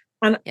chunk.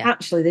 And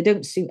actually, they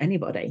don't suit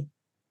anybody.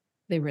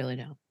 They really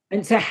don't.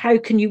 And so how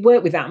can you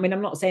work with that? I mean,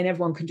 I'm not saying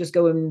everyone can just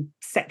go and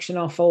section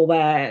off all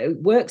their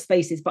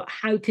workspaces, but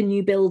how can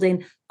you build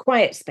in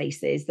quiet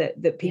spaces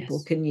that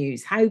people can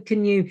use? How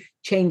can you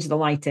change the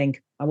lighting?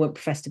 I won't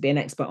profess to be an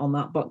expert on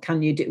that, but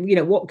can you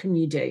do, what can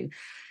you do?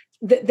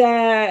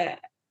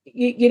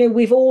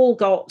 We've all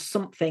got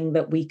something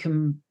that we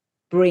can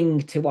bring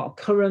to our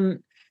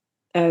current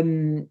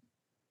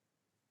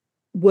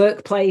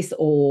workplace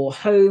or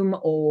home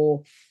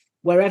or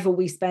wherever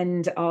we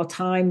spend our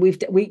time.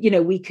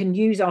 We can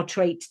use our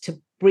trait to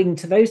bring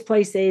to those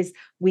places.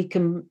 We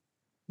can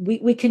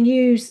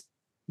use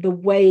the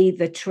way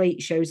the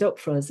trait shows up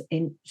for us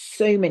in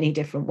so many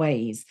different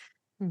ways.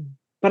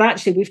 But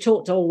actually, we've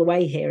talked all the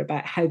way here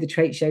about how the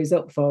trait shows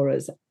up for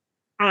us,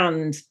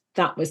 and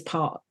that was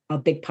a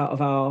big part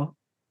of our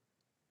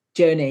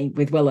journey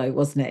with Willow,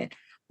 wasn't it?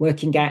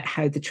 Working out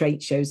how the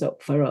trait shows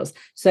up for us.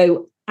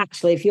 So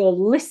actually, if you're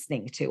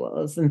listening to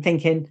us and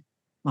thinking,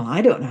 well,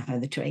 I don't know how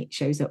the trait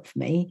shows up for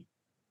me,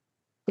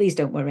 please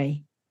don't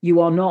worry.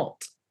 You are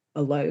not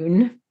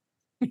alone.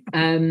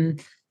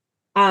 And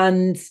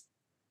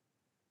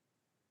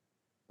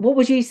what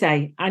would you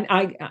say?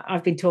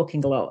 I've been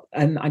talking a lot.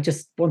 I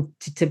just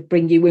wanted to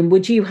bring you in.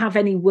 Would you have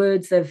any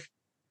words of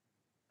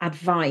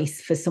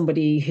advice for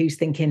somebody who's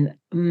thinking,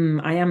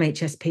 I am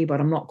HSP, but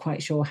I'm not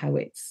quite sure how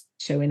it's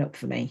showing up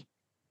for me?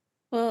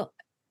 Well,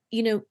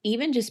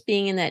 even just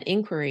being in that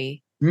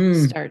inquiry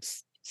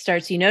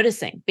starts you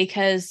noticing,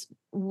 because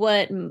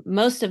what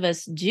most of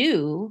us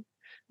do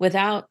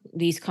without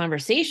these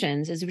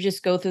conversations is we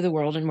just go through the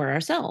world and we're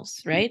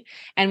ourselves, right?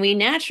 And we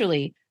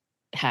naturally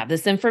have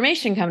this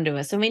information come to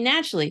us, and we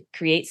naturally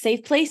create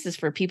safe places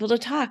for people to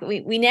talk.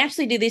 We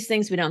naturally do these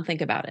things. We don't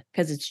think about it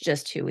because it's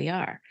just who we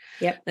are.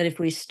 Yep. But if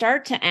we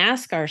start to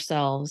ask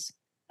ourselves,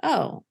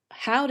 oh,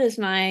 how does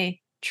my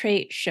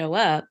trait show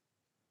up?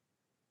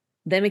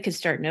 Then we could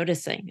start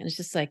noticing. And it's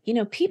just like,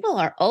 people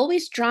are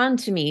always drawn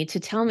to me to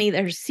tell me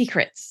their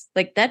secrets.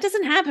 Like, that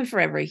doesn't happen for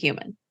every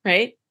human,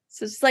 right?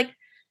 So it's like,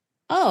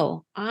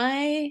 oh,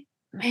 I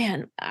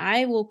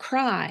will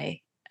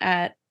cry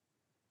at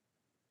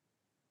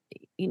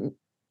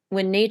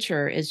when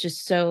nature is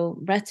just so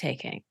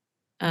breathtaking.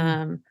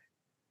 I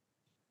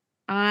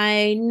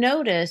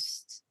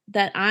noticed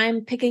that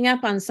I'm picking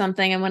up on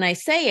something, and when I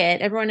say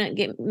it, everyone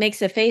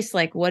makes a face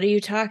like, what are you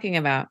talking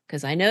about?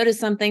 Because I noticed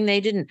something they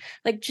didn't.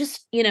 Like,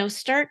 just,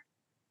 start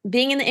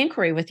being in the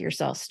inquiry with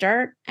yourself.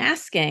 Start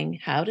asking,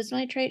 how does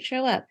my trait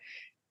show up?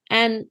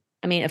 And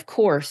I mean, of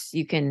course,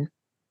 you can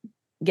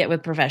get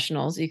with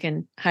professionals. You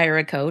can hire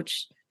a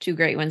coach, 2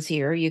 great ones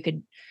here. You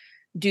could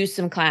do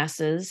some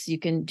classes. You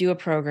can do a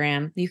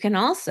program. You can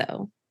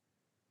also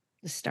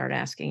just start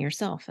asking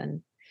yourself.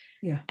 And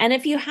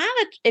if you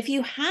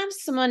have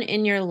someone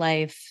in your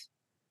life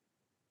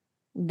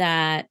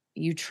that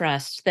you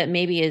trust, that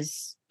maybe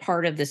is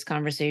part of this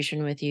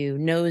conversation with you,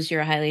 knows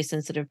you're a highly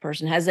sensitive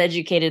person, has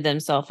educated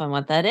themselves on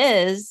what that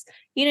is,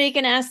 you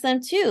can ask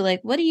them too, like,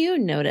 what do you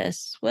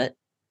notice? What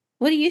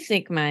do you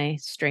think my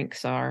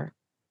strengths are?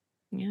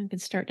 You can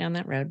start down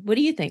that road. What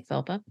do you think,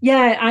 Philippa?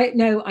 Yeah, I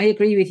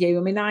agree with you.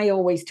 I mean, I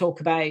always talk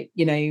about,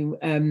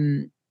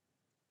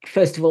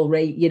 first of all,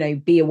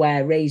 be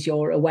aware, raise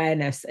your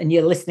awareness, and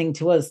you're listening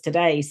to us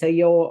today. So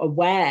you're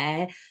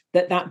aware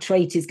that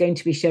trait is going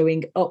to be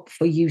showing up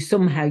for you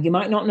somehow. You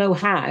might not know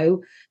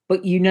how,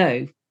 but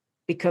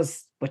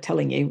because we're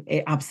telling you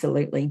it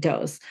absolutely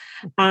does.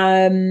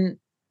 So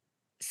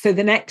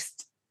the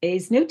next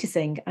is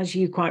noticing, as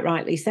you quite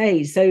rightly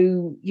say.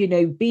 So,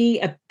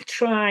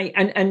 try,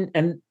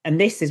 and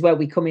this is where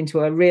we come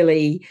into a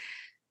really,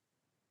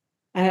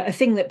 a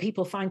thing that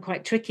people find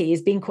quite tricky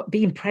is being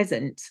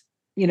present.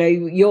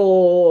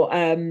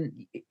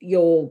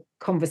 Your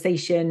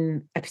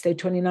conversation, episode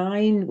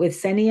 29 with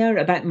Senia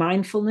about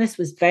mindfulness,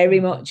 was very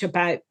much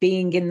about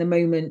being in the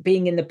moment,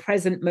 being in the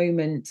present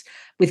moment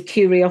with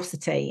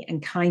curiosity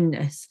and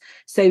kindness.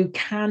 So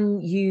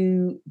can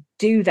you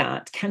do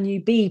that? Can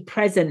you be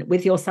present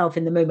with yourself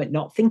in the moment,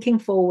 not thinking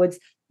forwards,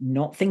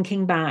 not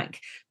thinking back,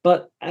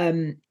 but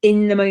in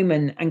the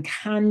moment? And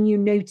can you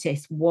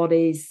notice what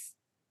is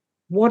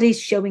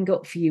showing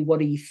up for you? What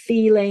are you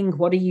feeling?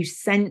 What are you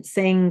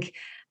sensing?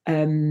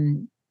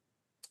 And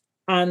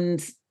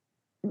And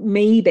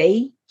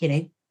maybe,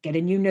 get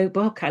a new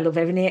notebook. I love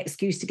any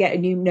excuse to get a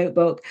new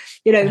notebook.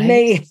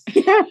 Right?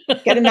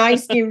 Get a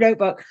nice new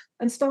notebook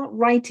and start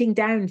writing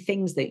down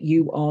things that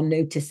you are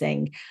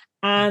noticing.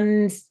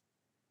 And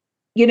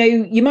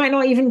you might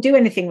not even do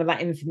anything with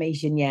that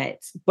information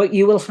yet, but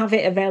you will have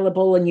it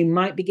available and you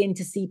might begin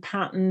to see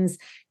patterns.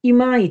 You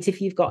might,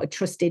 if you've got a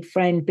trusted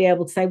friend, be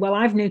able to say, well,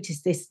 I've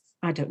noticed this.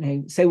 I don't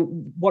know. So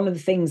one of the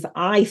things that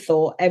I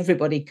thought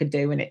everybody could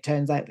do, and it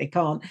turns out they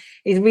can't,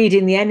 is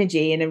reading the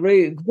energy in a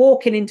room,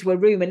 walking into a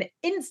room and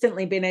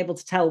instantly being able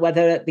to tell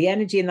whether the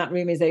energy in that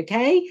room is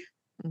okay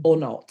or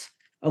not,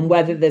 and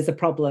whether there's a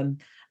problem.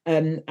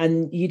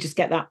 And you just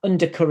get that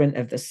undercurrent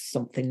of there's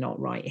something not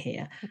right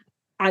here.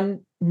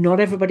 And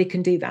not everybody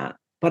can do that.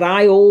 But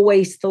I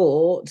always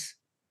thought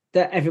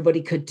that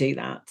everybody could do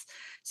that.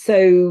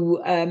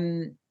 So,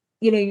 and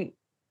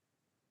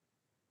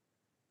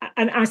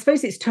I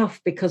suppose it's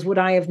tough because would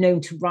I have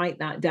known to write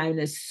that down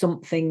as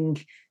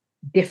something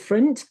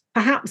different?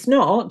 Perhaps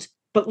not.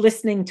 But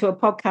listening to a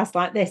podcast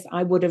like this,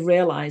 I would have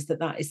realized that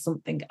that is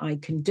something I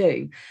can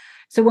do.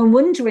 So I'm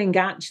wondering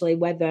actually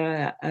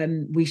whether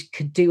we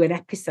could do an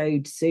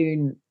episode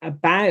soon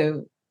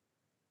about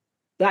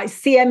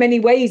see how many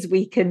ways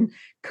we can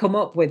come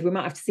up with. We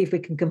might have to see if we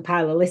can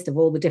compile a list of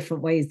all the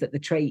different ways that the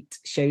trait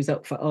shows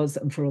up for us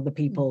and for other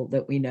people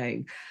that we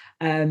know,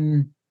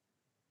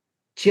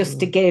 just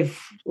to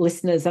give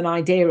listeners an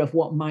idea of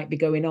what might be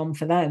going on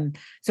for them.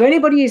 So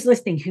anybody who's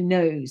listening who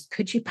knows,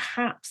 could you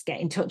perhaps get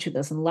in touch with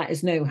us and let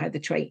us know how the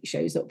trait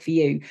shows up for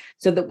you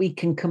so that we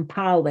can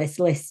compile this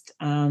list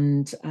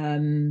and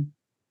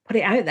put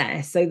it out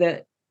there so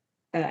that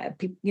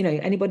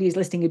anybody who's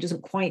listening who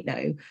doesn't quite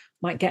know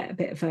might get a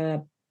bit of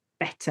a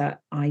better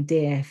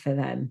idea for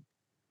them.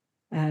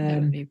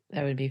 That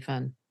would be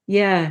fun.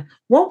 Yeah.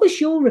 What was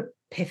your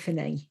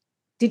epiphany?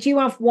 Did you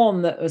have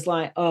one that was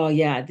like, oh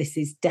yeah, this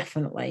is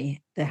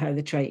definitely how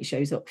the trait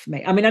shows up for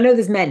me? I mean, I know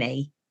there's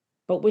many,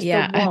 but was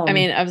there one? I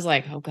mean, I was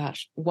like, oh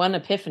gosh, one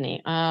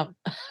epiphany.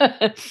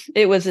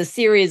 It was a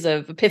series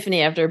of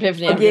epiphany after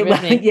epiphany after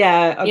epiphany.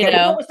 Yeah. Okay.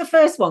 What was the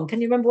first one? Can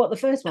you remember what the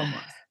first one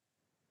was?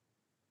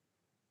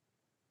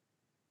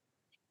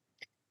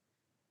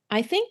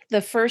 I think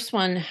the first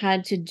one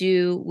had to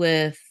do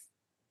with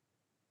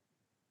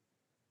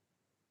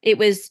it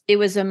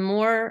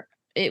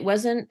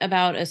wasn't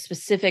about a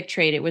specific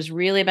trait. It was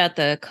really about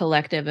the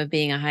collective of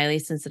being a highly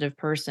sensitive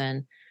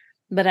person.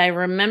 But I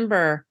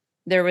remember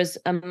there was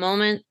a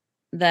moment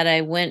that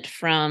I went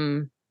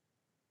from,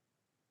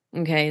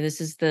 okay,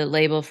 this is the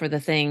label for the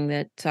thing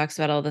that talks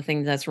about all the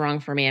things that's wrong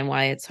for me and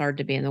why it's hard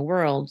to be in the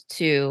world,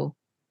 to,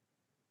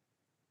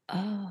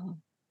 oh,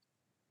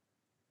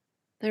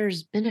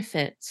 there's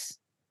benefits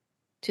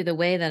to the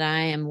way that I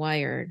am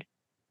wired.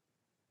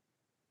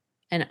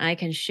 And I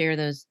can share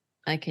those.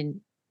 I can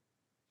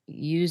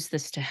use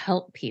this to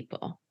help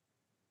people.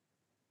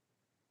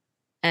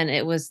 And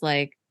it was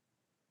like,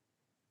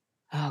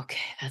 okay,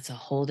 that's a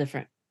whole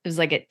different, it was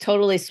like it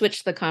totally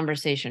switched the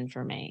conversation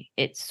for me.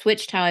 It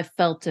switched how I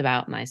felt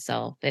about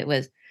myself. It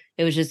was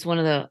just one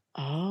of the,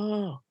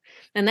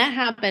 and that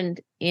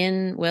happened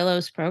in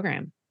Willow's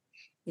program.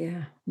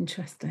 Yeah,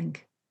 interesting.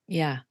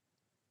 Yeah.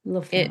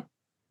 Love that.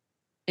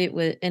 It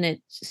was, and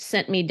it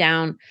sent me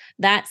down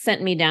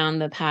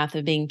the path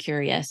of being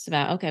curious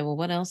about, okay, well,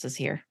 what else is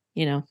here?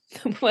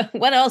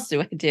 What else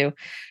do I do?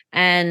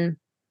 And,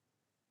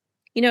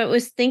 it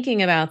was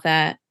thinking about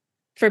that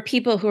for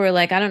people who are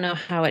like, I don't know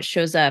how it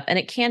shows up. And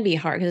it can be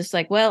hard because it's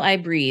like, well, I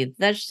breathe.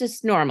 That's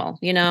just normal.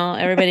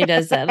 Everybody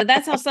does that. But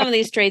that's how some of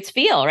these traits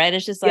feel, right?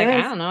 It's just like,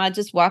 yes. I don't know. I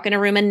just walk in a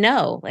room and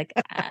know, like,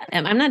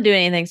 I'm not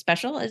doing anything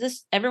special. It's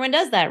just, everyone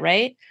does that,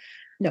 right?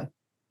 No.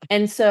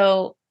 And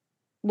so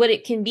what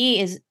it can be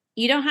is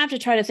you don't have to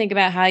try to think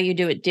about how you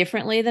do it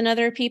differently than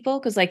other people.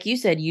 Because like you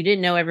said, you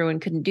didn't know everyone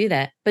couldn't do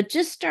that. But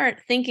just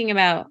start thinking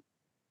about,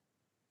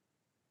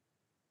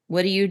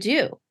 what do you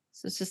do?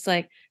 So it's just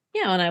like,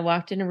 when I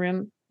walked in a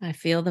room, I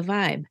feel the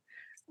vibe.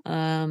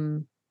 I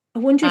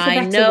wonder if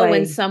I know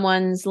when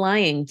someone's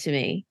lying to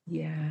me.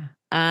 Yeah.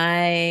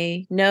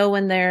 I know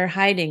when they're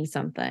hiding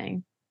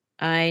something.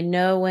 I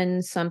know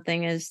when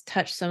something has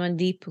touched someone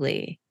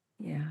deeply.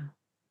 Yeah.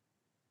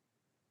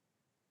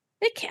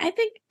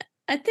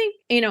 I think,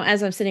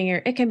 as I'm sitting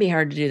here, it can be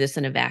hard to do this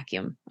in a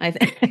vacuum. I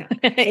think,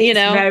 it's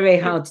very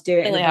hard to do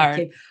it really in a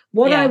vacuum.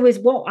 What I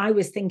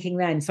was thinking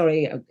then,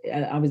 sorry,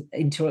 I was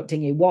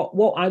interrupting you.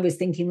 What I was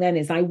thinking then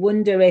is I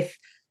wonder if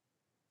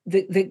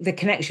the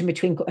connection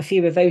between a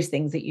few of those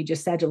things that you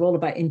just said are all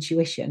about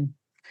intuition.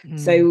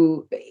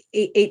 So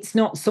it's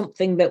not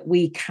something that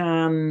we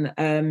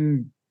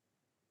can,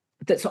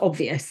 that's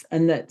obvious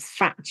and that's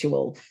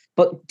factual,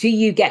 but do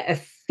you get a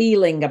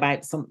feeling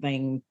about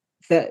something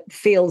that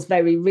feels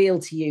very real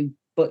to you,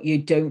 but you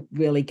don't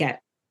really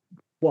get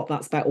what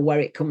that's about or where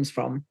it comes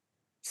from?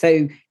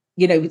 So,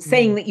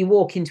 saying that you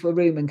walk into a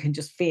room and can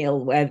just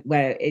feel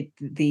where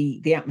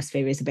the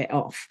atmosphere is a bit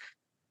off,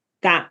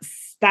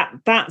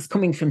 that's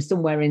coming from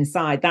somewhere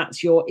inside.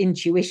 That's your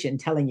intuition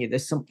telling you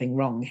there's something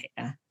wrong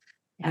here.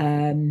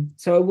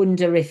 So I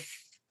wonder if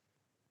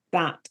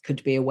that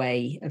could be a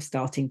way of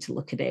starting to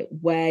look at it.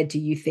 Where do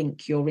you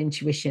think your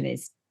intuition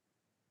is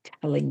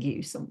telling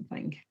you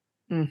something?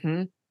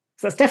 Mm-hmm.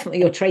 So that's definitely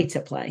your trait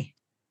at play.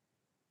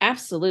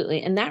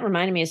 Absolutely. And that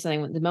reminded me of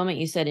something the moment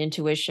you said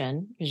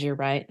intuition, because you're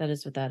right, that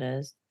is what that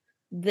is.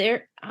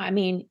 I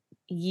mean,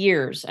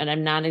 years, and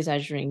I'm not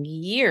exaggerating,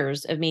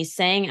 years of me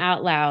saying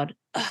out loud,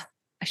 oh,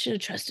 I should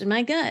have trusted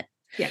my gut.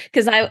 Yeah.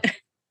 Because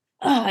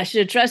I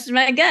should have trusted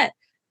my gut.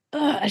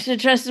 Oh, I should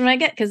have trusted my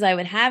gut, because I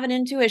would have an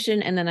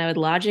intuition and then I would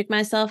logic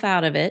myself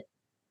out of it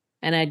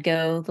and I'd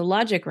go the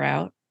logic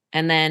route.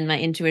 And then my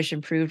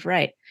intuition proved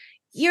right.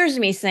 Years of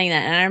me saying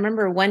that. And I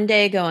remember one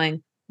day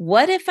going,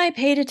 what if I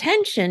paid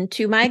attention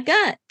to my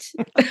gut?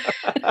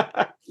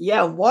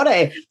 Yeah, what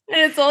if?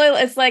 And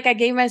it's like I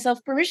gave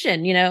myself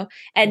permission,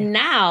 and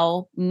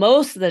now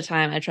most of the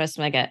time I trust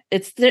my gut.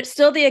 There's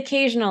still the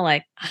occasional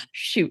like,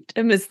 shoot,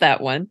 I missed that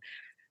one.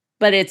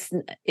 But it's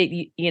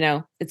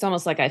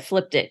almost like I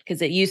flipped it,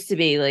 because it used to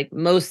be like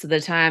most of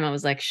the time I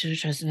was like, should have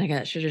trusted my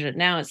gut.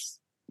 Now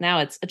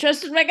it's I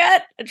trusted my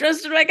gut. I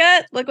trusted my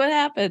gut. Look what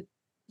happened.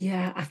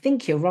 Yeah, I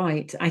think you're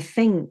right. I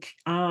think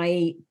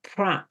I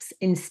perhaps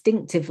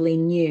instinctively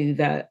knew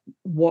that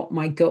what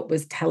my gut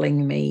was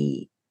telling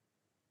me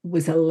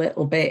was a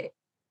little bit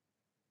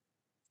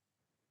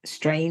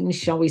strange,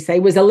 shall we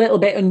say, was a little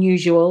bit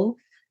unusual,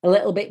 a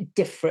little bit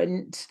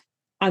different.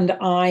 And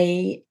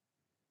I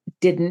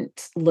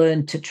didn't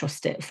learn to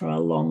trust it for a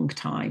long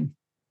time.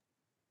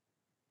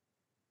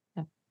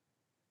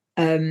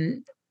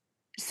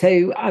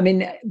 So, I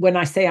mean, when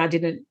I say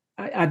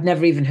I'd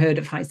never even heard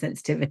of high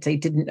sensitivity,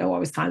 didn't know I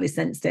was highly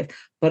sensitive,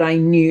 but I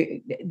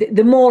knew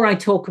the more I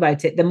talk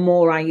about it, the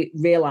more I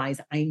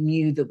realize I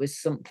knew there was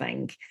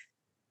something,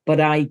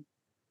 but I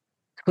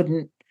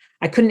couldn't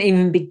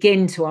even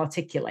begin to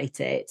articulate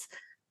it,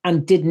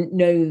 and didn't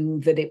know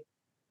that it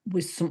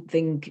was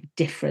something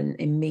different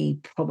in me,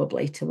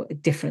 probably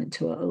different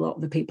to a lot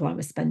of the people I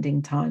was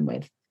spending time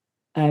with.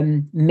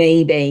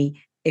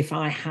 Maybe if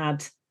I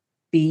had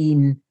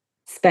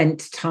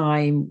spent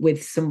time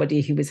with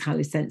somebody who was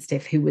highly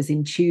sensitive, who was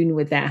in tune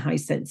with their high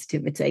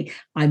sensitivity,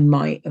 I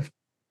might have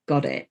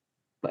got it.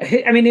 But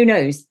I mean, who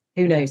knows?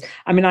 Who knows?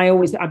 I mean,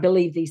 I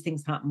believe these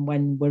things happen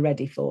when we're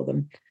ready for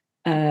them.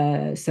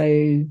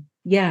 So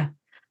yeah,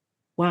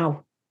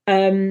 wow.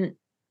 I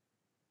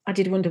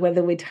did wonder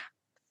whether would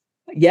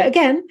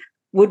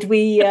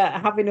we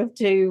have enough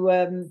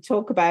to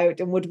talk about,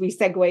 and would we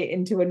segue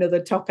into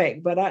another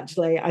topic? But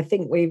actually, I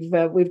think we've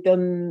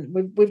done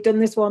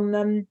this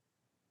one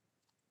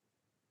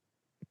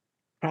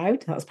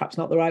proud. That's perhaps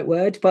not the right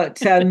word, but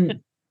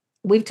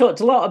we've talked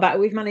a lot about.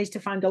 We've managed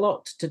to find a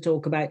lot to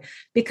talk about,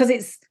 because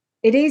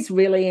it is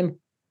really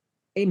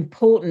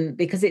important,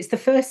 because it's the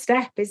first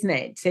step, isn't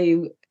it,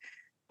 to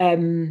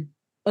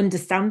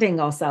understanding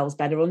ourselves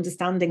better,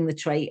 understanding the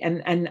trait,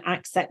 and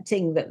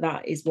accepting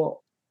that is what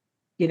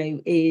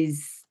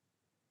is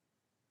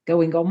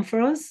going on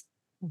for us.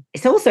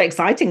 It's also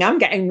exciting. I'm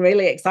getting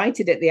really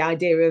excited at the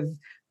idea of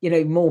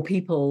more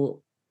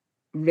people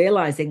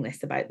realizing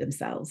this about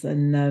themselves.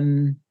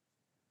 And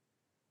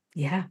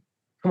yeah,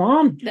 come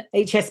on,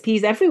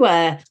 HSPs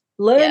everywhere,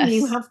 learn. Yes.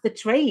 You have the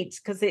trait,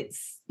 because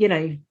it's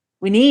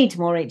we need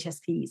more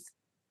HSPs.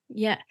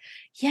 Yeah.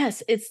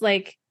 Yes, it's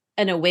like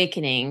an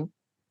awakening.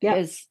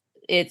 Yeah,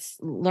 it's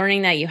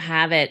learning that you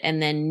have it,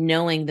 and then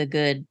knowing the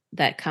good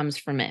that comes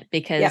from it,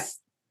 because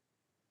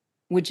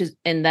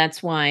and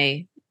that's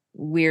why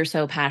we're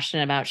so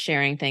passionate about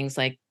sharing things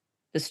like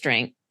the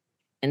strength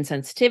and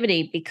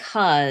sensitivity,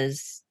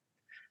 because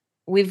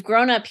we've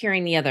grown up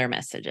hearing the other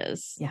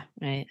messages. Yeah.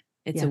 Right.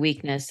 It's a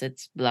weakness.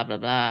 It's blah, blah,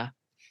 blah.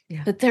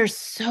 Yeah. But there's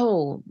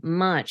so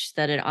much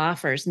that it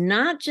offers,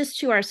 not just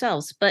to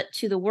ourselves, but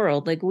to the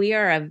world. Like, we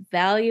are a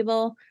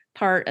valuable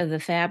part of the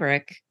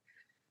fabric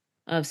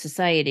of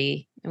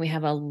society, and we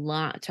have a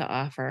lot to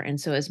offer. And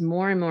so as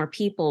more and more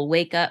people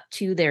wake up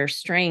to their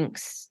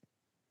strengths,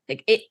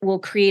 like, it will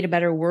create a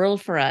better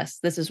world for us.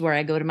 This is where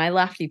I go to my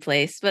lofty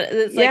place, but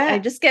it's like, I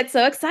just get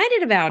so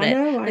excited about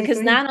it. Because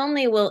not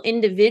only will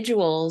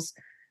individuals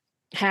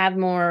have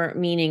more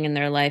meaning in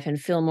their life and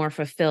feel more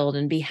fulfilled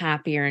and be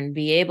happier and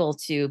be able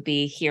to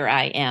be here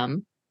I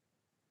am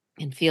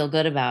and feel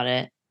good about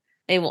it,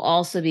 they will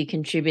also be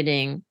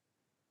contributing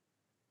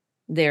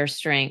their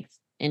strength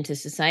into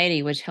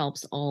society, which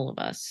helps all of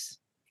us.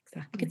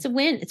 Exactly. It's a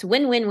win. It's a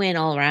win-win-win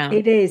all around.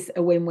 It is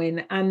a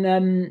win-win.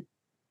 And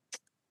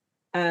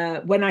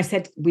when I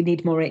said we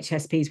need more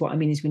HSPs, what I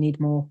mean is we need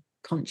more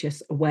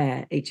conscious,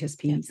 aware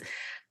HSPs. Yeah.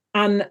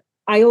 And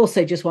I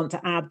also just want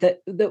to add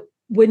that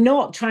we're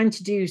not trying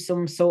to do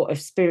some sort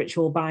of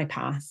spiritual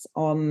bypass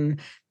on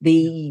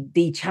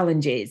the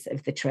challenges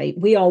of the trait.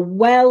 We are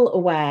well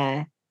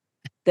aware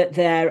that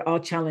there are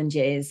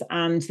challenges,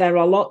 and there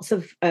are lots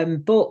of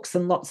books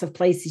and lots of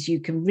places you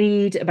can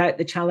read about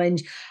the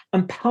challenge.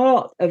 And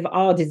part of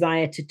our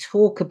desire to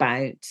talk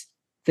about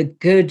the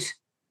good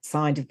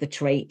side of the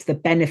trait, the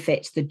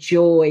benefit, the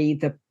joy,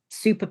 the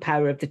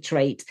superpower of the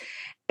trait,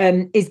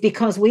 is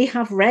because we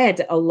have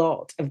read a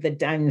lot of the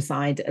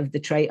downside of the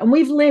trait, and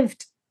we've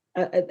lived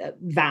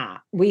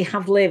that. We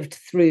have lived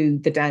through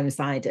the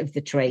downside of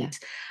the trait.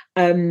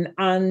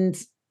 And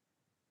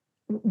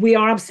we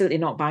are absolutely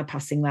not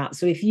bypassing that.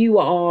 So if you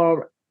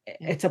are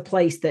at a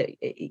place that,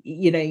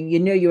 you're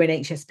in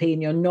HSP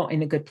and you're not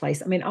in a good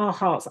place, I mean, our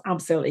hearts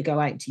absolutely go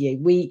out to you.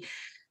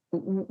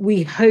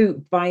 We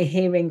hope by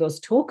hearing us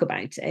talk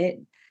about it,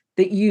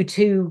 that you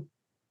too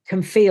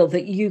can feel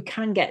that you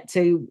can get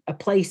to a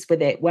place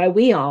with it where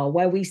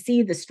we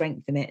see the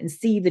strength in it and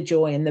see the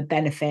joy and the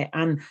benefit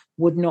and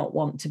would not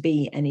want to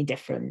be any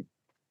different.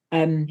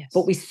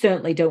 But we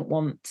certainly don't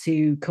want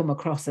to come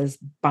across as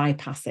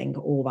bypassing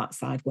all that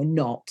side. We're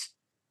not,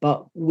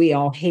 but we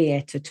are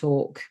here to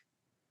talk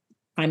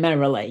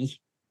primarily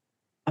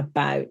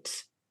about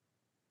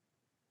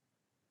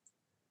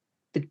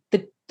the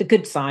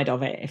good side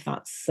of it, if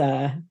that's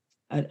an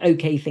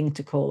okay thing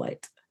to call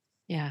it.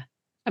 Yeah.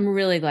 I'm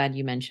really glad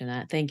you mentioned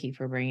that. Thank you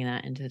for bringing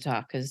that into the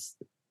talk, because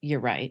you're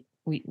right.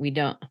 We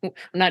don't, I'm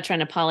not trying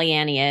to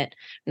Pollyanna it.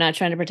 I'm not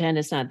trying to pretend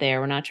it's not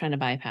there. We're not trying to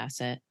bypass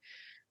it.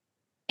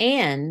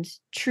 And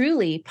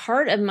truly,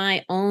 part of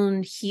my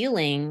own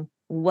healing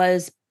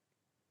was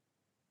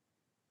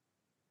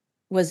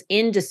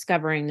in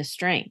discovering the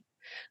strength.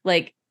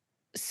 Like,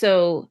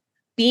 so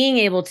being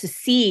able to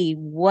see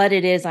what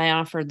it is I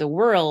offered the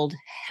world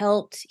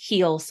helped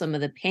heal some of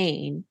the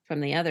pain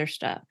from the other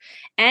stuff.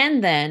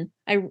 And then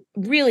I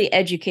really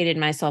educated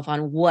myself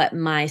on what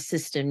my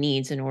system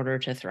needs in order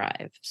to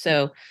thrive.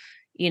 So,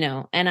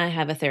 and I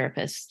have a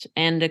therapist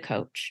and a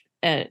coach,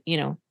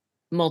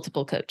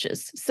 multiple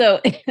coaches. So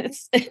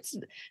it's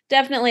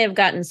definitely, I've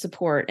gotten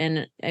support,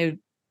 and I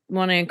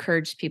want to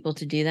encourage people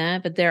to do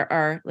that. But there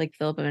are, like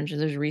Philippa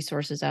mentioned, there's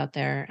resources out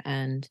there,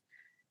 and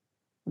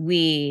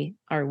we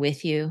are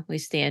with you. We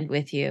stand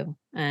with you.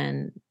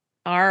 And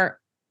our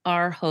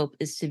hope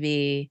is to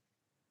be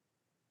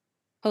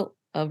hope,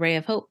 a ray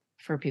of hope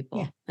for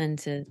people, and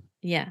to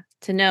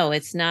know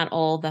it's not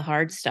all the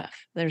hard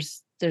stuff.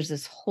 There's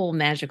this whole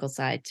magical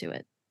side to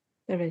it.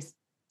 There is.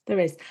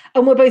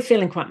 And we're both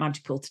feeling quite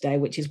magical today,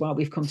 which is why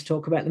we've come to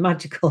talk about the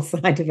magical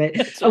side of it.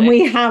 That's and right.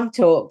 We have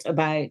talked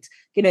about,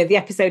 the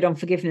episode on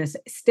forgiveness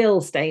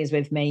still stays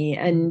with me.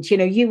 And,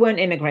 you weren't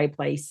in a great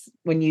place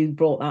when you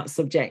brought that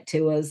subject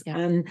to us. Yeah.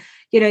 And,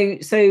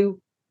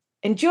 so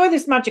enjoy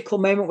this magical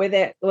moment with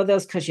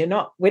us, because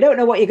we don't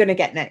know what you're going to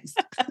get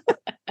next.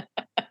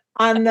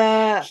 And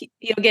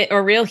you'll get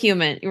real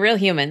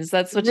humans.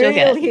 That's what you'll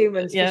get. Real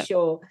humans, for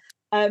sure.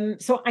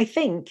 So I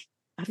think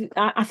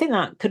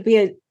that could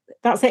be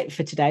that's it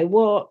for today.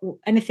 What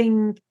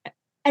anything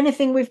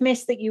we've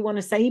missed that you want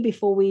to say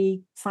before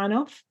we sign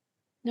off?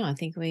 No, I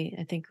think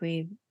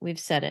we've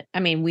said it.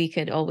 I mean, we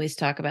could always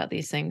talk about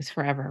these things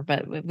forever,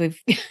 but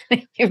we've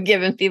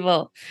given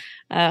people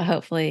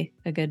hopefully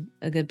a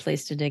good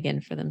place to dig in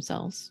for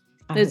themselves.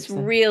 It's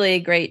really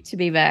great to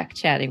be back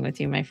chatting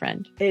with you, my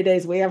friend. It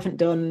is. We haven't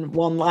done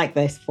one like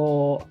this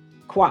for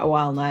quite a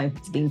while now.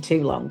 It's been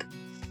too long.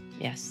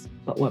 Yes.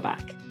 But we're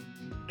back.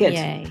 Good.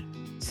 Yay.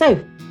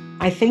 So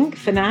I think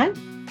for now,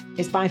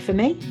 it's bye for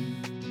me.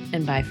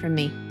 And bye from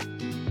me.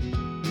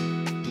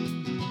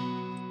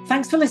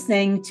 Thanks for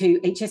listening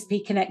to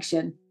HSP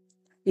Connection.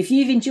 If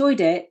you've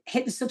enjoyed it,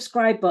 hit the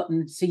subscribe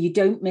button so you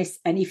don't miss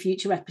any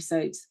future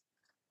episodes.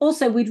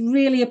 Also, we'd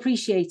really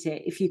appreciate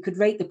it if you could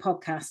rate the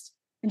podcast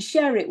and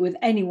share it with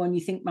anyone you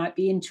think might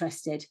be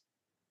interested.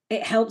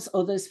 It helps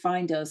others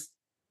find us.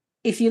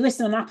 If you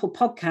listen on Apple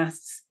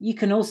Podcasts, you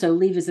can also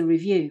leave us a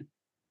review.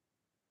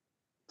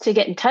 To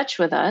get in touch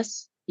with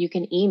us, you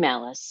can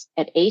email us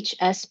at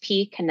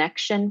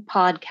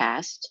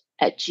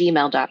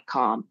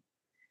hspconnectionpodcast@gmail.com.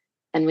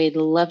 And we'd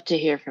love to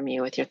hear from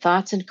you with your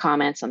thoughts and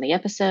comments on the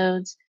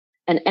episodes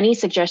and any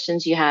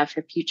suggestions you have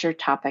for future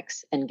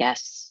topics and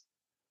guests.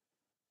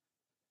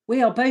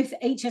 We are both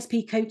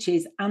HSP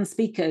coaches and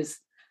speakers.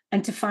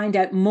 And to find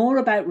out more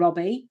about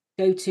Robbie,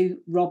 go to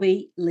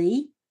Robbie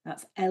Leigh,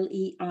 that's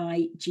leigh.com.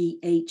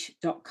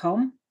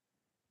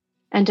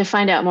 And to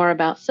find out more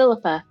about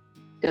Philippa,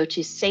 go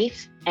to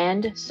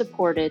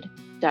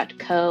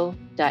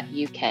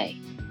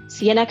safeandsupported.co.uk.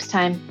 See you next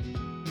time.